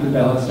talking after the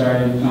bell had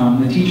started.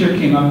 The teacher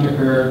came up to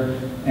her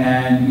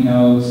and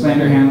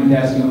slammed her hand on the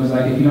desk and was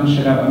like, if you don't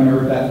shut up, I'm going to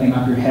rip that thing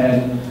off your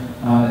head.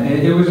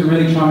 It was a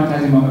really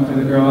traumatizing moment for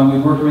the girl, and we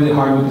worked really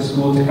hard with the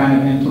school to kind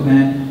of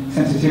implement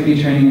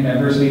sensitivity training and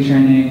diversity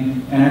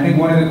training. And I think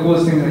one of the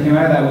coolest things that came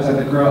out of that was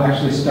that the girl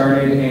actually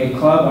started a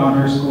club on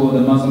her school, the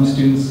Muslim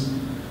Students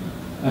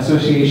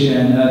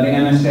Association, the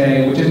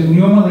MSA, which is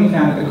normally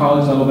found at the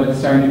college level, but it's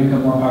starting to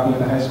become more popular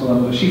at the high school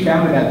level. But she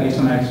founded that based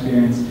on that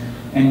experience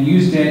and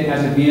used it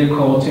as a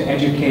vehicle to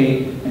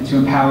educate and to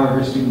empower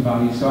her student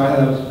body. So I thought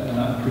that was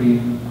a pretty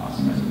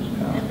awesome message.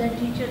 And that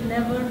teacher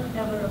never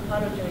ever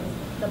apologized.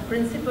 The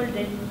principal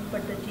did,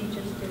 but the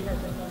teacher still has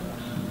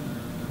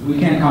apologized. We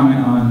can't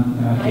comment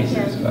on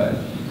cases, but...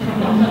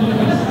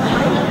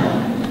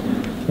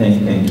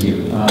 Thank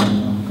you.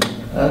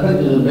 I'd like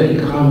to make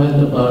a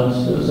comment about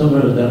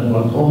somewhere that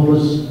about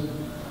homeless.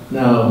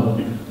 Now,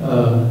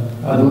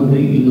 I don't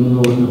think you know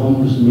what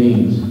homeless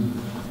means.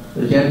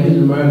 The Japanese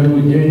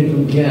American returning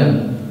from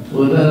camp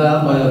were let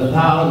out by the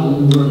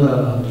thousands.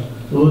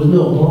 There was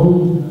no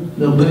home,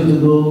 no place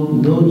to go,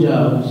 no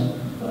jobs.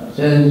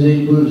 San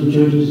Jose Buddhist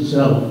Church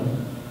itself,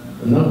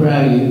 I'm not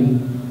bragging,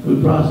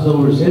 we processed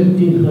over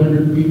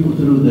 1,700 people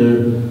through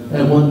there.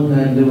 At one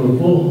time, there were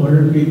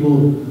 400 people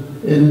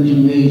in the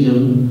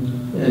gymnasium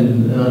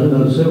and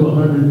several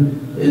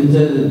hundred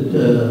inside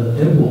the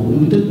temple.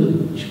 We took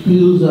the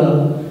pews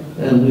out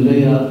and we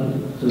lay out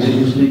so they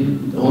could sleep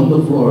on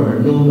the floor,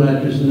 no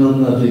mattress, no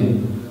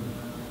nothing.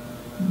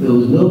 There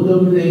was no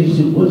government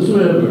agency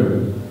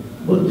whatsoever.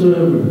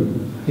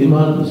 Came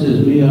out and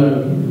says,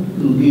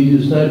 we'll give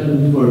you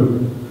stipend for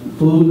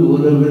food or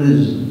whatever it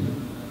is.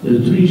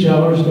 There's 3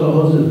 shower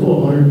stalls and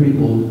 400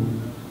 people.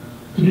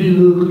 3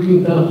 little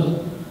cooking tops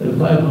and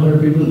 500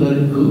 people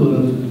that cook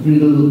on 3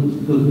 little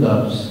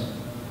cooktops.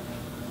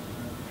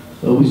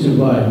 But we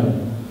survived.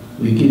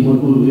 We came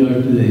up where we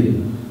are today.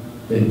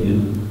 Thank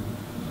you.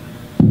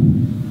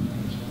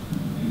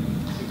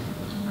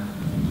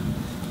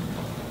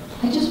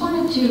 I just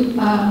wanted to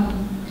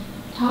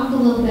talk a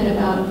little bit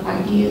about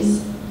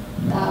ideas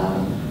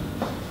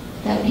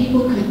that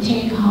people could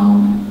take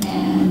home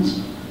and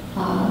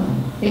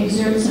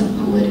exert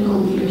some political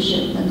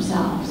leadership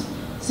themselves.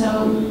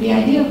 So the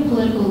idea of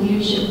political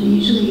leadership, we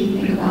usually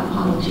think about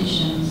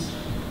politicians,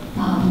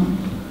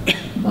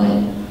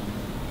 but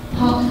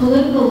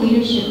political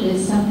leadership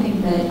is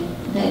something that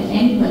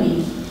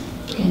anybody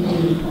can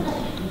do.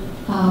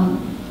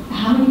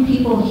 How many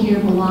people here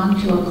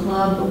belong to a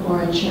club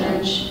or a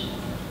church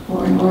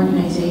or an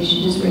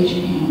organization? Just raise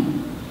your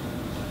hand.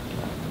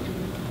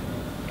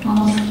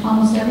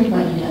 Almost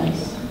everybody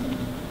does.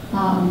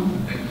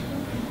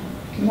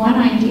 One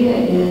idea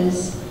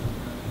is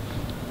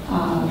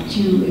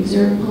to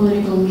exert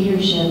political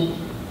leadership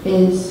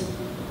is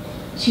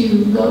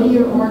to go to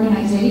your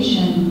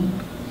organization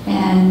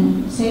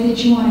and say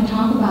that you want to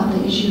talk about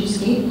the issue of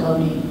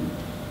scapegoating.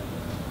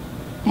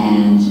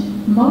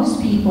 And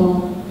most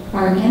people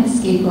are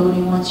against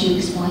scapegoating once you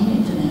explain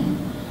it to them.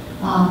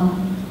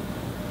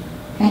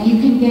 And you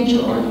can get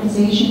your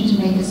organization to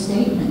make a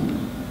statement,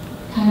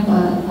 kind of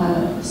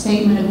a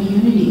statement of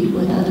unity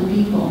with other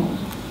people.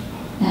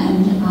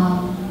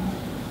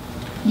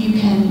 you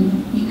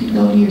can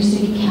go to your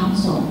city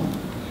council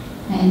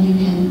and you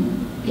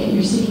can get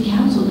your city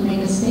council to make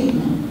a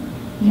statement.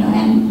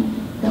 And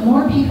the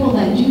more people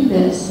that do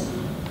this,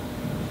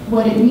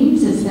 what it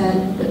means is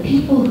that the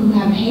people who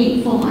have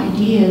hateful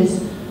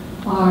ideas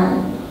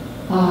are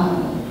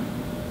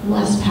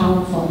less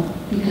powerful,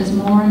 because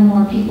more and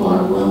more people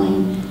are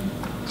willing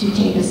to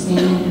take a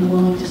stand and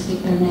willing to stick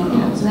their neck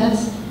out. So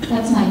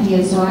that's an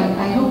idea. So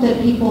I hope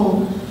that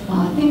people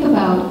think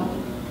about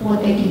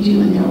what they can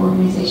do in their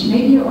organization.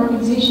 Maybe your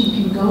organization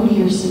can go to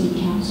your city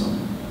council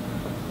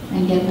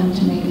and get them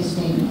to make a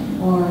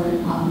statement, or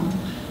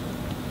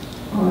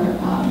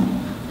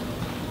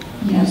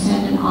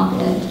send an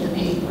op-ed to the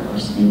paper, or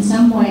in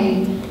some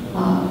way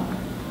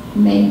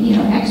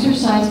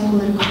exercise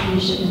political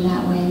leadership in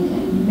that way,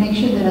 and make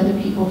sure that other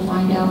people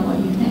find out what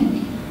you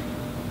think. I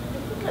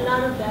think a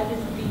lot of that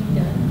is being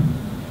done.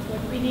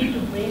 What we need to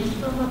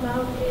brainstorm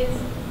about is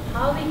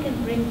how we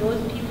can bring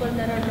those people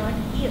that are not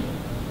here.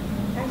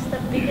 That's the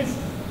biggest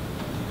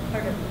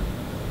hurdle.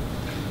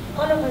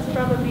 All of us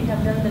probably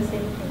have done the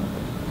same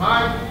thing.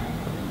 Mike.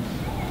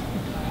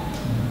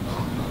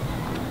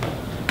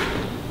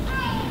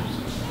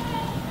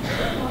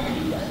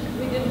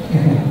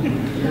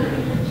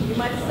 You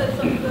might have said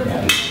something good.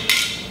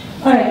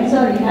 All right,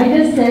 sorry. I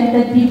just said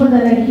that people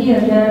that are here,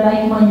 they are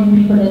like-minded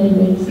people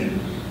anyways.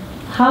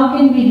 How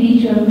can we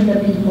reach out to the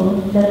people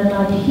that are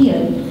not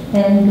here?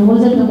 And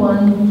those are the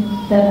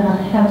ones that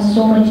have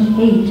so much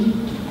hate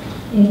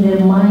in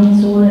their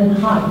mind, soul, and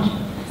heart.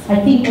 I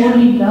think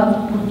only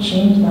love could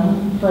change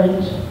them.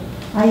 But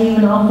I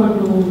even offered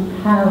to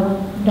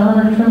have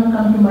Donald Trump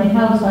come to my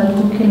house. I'll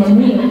cook him a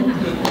meal.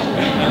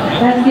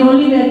 That's the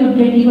only way I could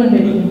get even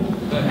with him.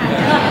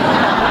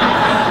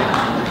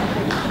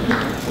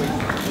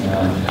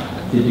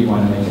 Did you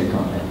want to make a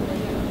comment?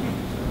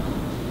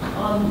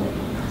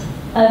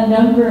 A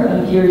number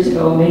of years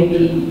ago,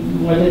 maybe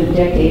more than a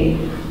decade,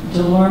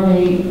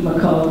 Delorme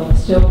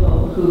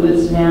McCall-Stovall, who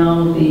is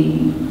now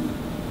the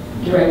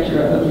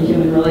director of the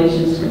Human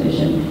Relations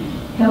Commission,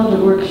 held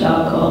a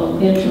workshop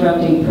called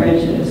Interrupting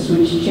Prejudice,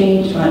 which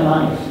changed my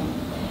life.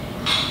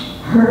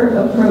 Her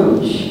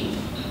approach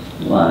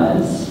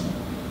was,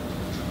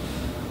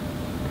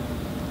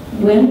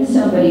 when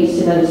somebody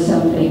says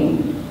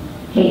something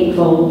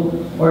hateful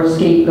or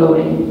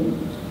scapegoating,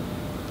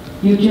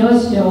 you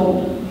just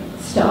don't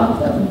stop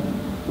them,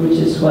 which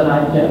is what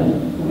I've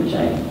done, which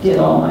I did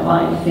all my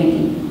life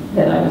thinking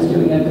that I was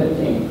doing a good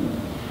thing.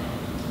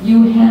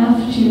 You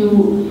have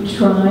to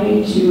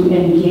try to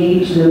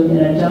engage them in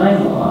a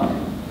dialogue.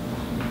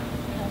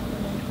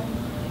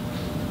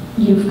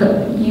 You've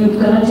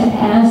got to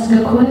ask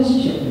a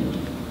question.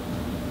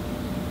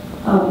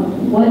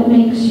 What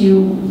makes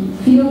you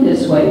feel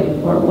this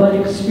way, or what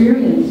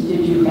experience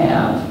did you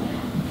have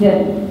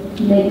that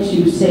makes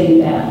you say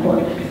that,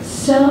 or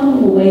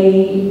some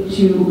way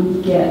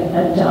to get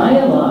a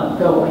dialogue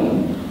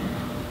going.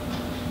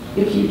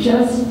 If you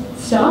just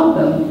stop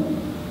them,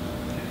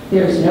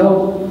 there's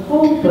no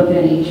hope of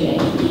any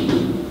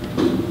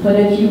change. But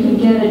if you can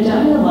get a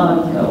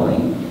dialogue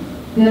going,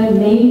 then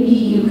maybe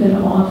you can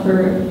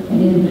offer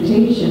an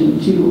invitation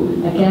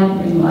to a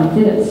gathering like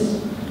this.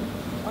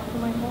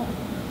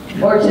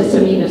 Or to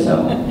Samina's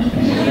home.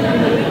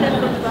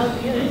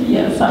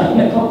 Yes, I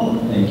know.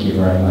 Thank you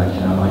very much.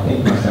 I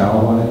think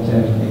Marcelo wanted to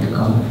make a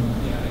comment.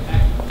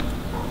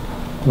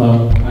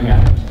 Hello, I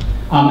got it.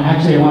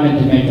 Actually, I wanted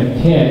to make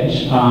a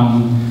pitch.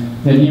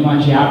 The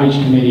Nihonmachi Outreach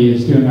Committee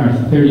is doing our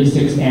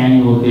 36th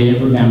annual Day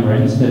of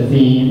Remembrance. The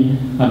theme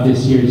of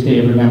this year's Day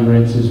of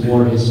Remembrance is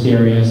war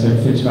hysteria, so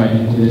it fits right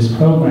into this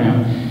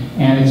program.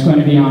 And it's going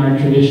to be on our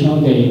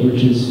traditional date,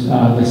 which is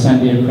the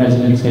Sunday of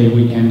President's Day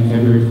weekend,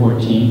 February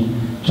 14th.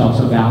 It's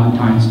also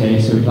Valentine's Day,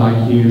 so we'd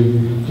like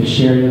you to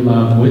share your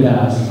love with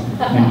us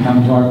and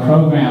come to our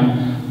program.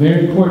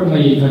 Very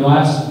importantly, for the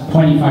last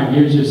 25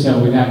 years or so,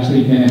 we've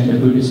actually been at the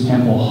Buddhist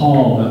Temple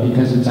Hall, but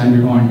because it's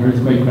undergoing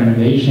earthquake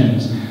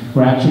renovations,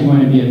 we're actually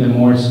going to be at the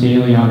Morris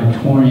Daly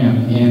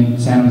Auditorium in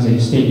San Jose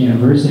State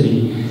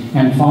University.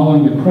 And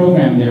following the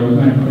program there, we're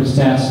going to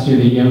process to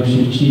the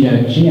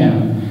Yoshida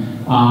Gym.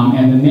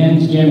 And the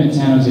men's gym at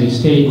San Jose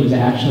State was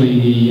actually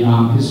the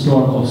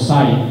historical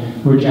site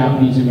where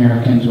Japanese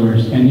Americans were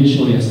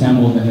initially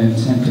assembled and then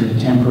sent to the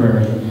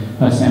temporary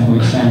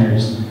assembly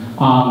centers.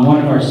 One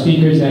of our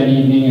speakers that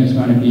evening is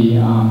going to be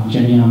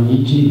Jimmy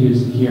Amici,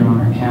 who's here on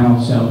our panel.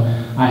 So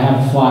I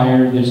have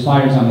flyers, there's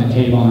flyers on the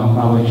table, and I'll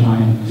probably try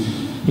and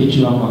hit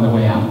you up on the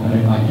way out, but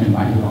I'd like to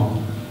invite you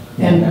all.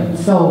 And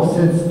so,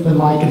 since the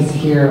mic is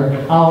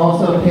here, I'll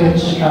also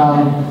pitch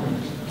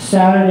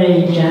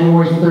Saturday,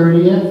 January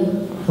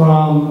 30th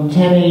from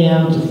 10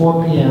 a.m. to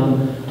 4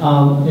 p.m.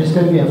 There's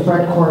going to be a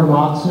Fred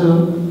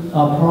Korematsu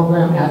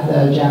program at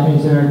the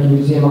Japanese American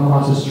Museum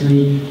across the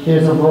street.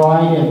 There's a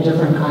variety of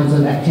different kinds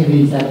of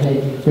activities that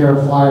there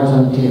are flyers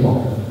on the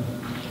table.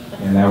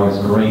 And that was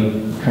a great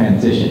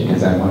transition,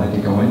 because I wanted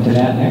to go into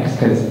that next,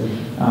 because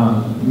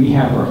we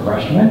have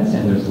refreshments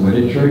and there's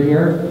literature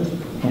here,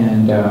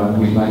 and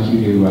we'd like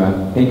you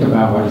to think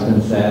about what has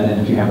been said,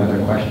 and if you have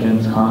other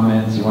questions,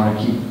 comments, you want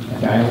to keep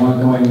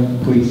dialogue going,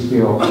 please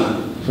feel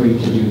free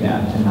to do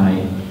that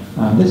tonight.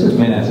 This was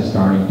meant as a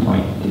starting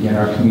point to get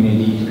our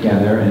community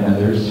together and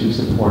others who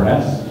support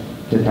us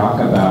to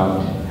talk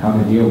about how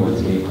to deal with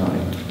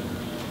scapegoating.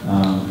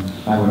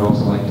 I would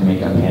also like to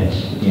make a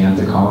pitch. De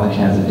Anza College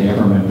has a Day of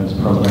Remembrance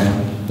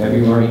program,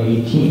 February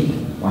 18th,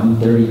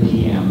 1:30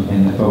 p.m.,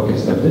 and the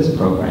focus of this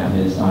program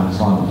is on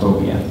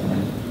xenophobia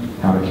and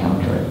how to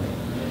counter it.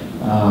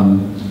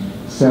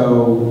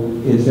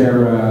 So is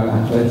there,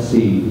 let's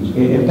see,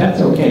 if that's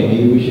okay,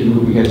 maybe we should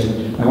move, because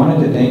I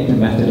wanted to thank the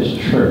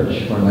Methodist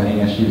Church for letting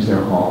us use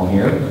their hall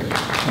here.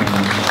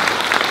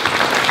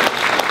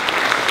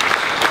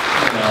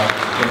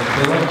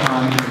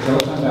 The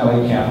Silicon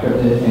Valley Chapter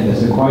and the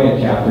Sequoia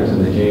Chapters of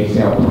the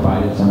JACL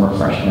provided some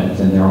refreshments,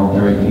 and they're all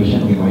very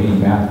patiently waiting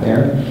back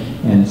there.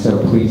 And so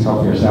please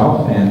help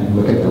yourself and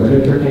look at the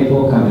literature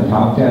table, come and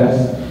talk to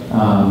us.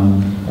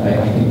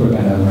 I think we're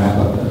going to wrap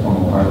up the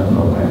formal part of the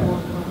program.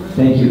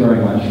 Thank you very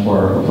much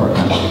for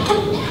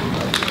coming.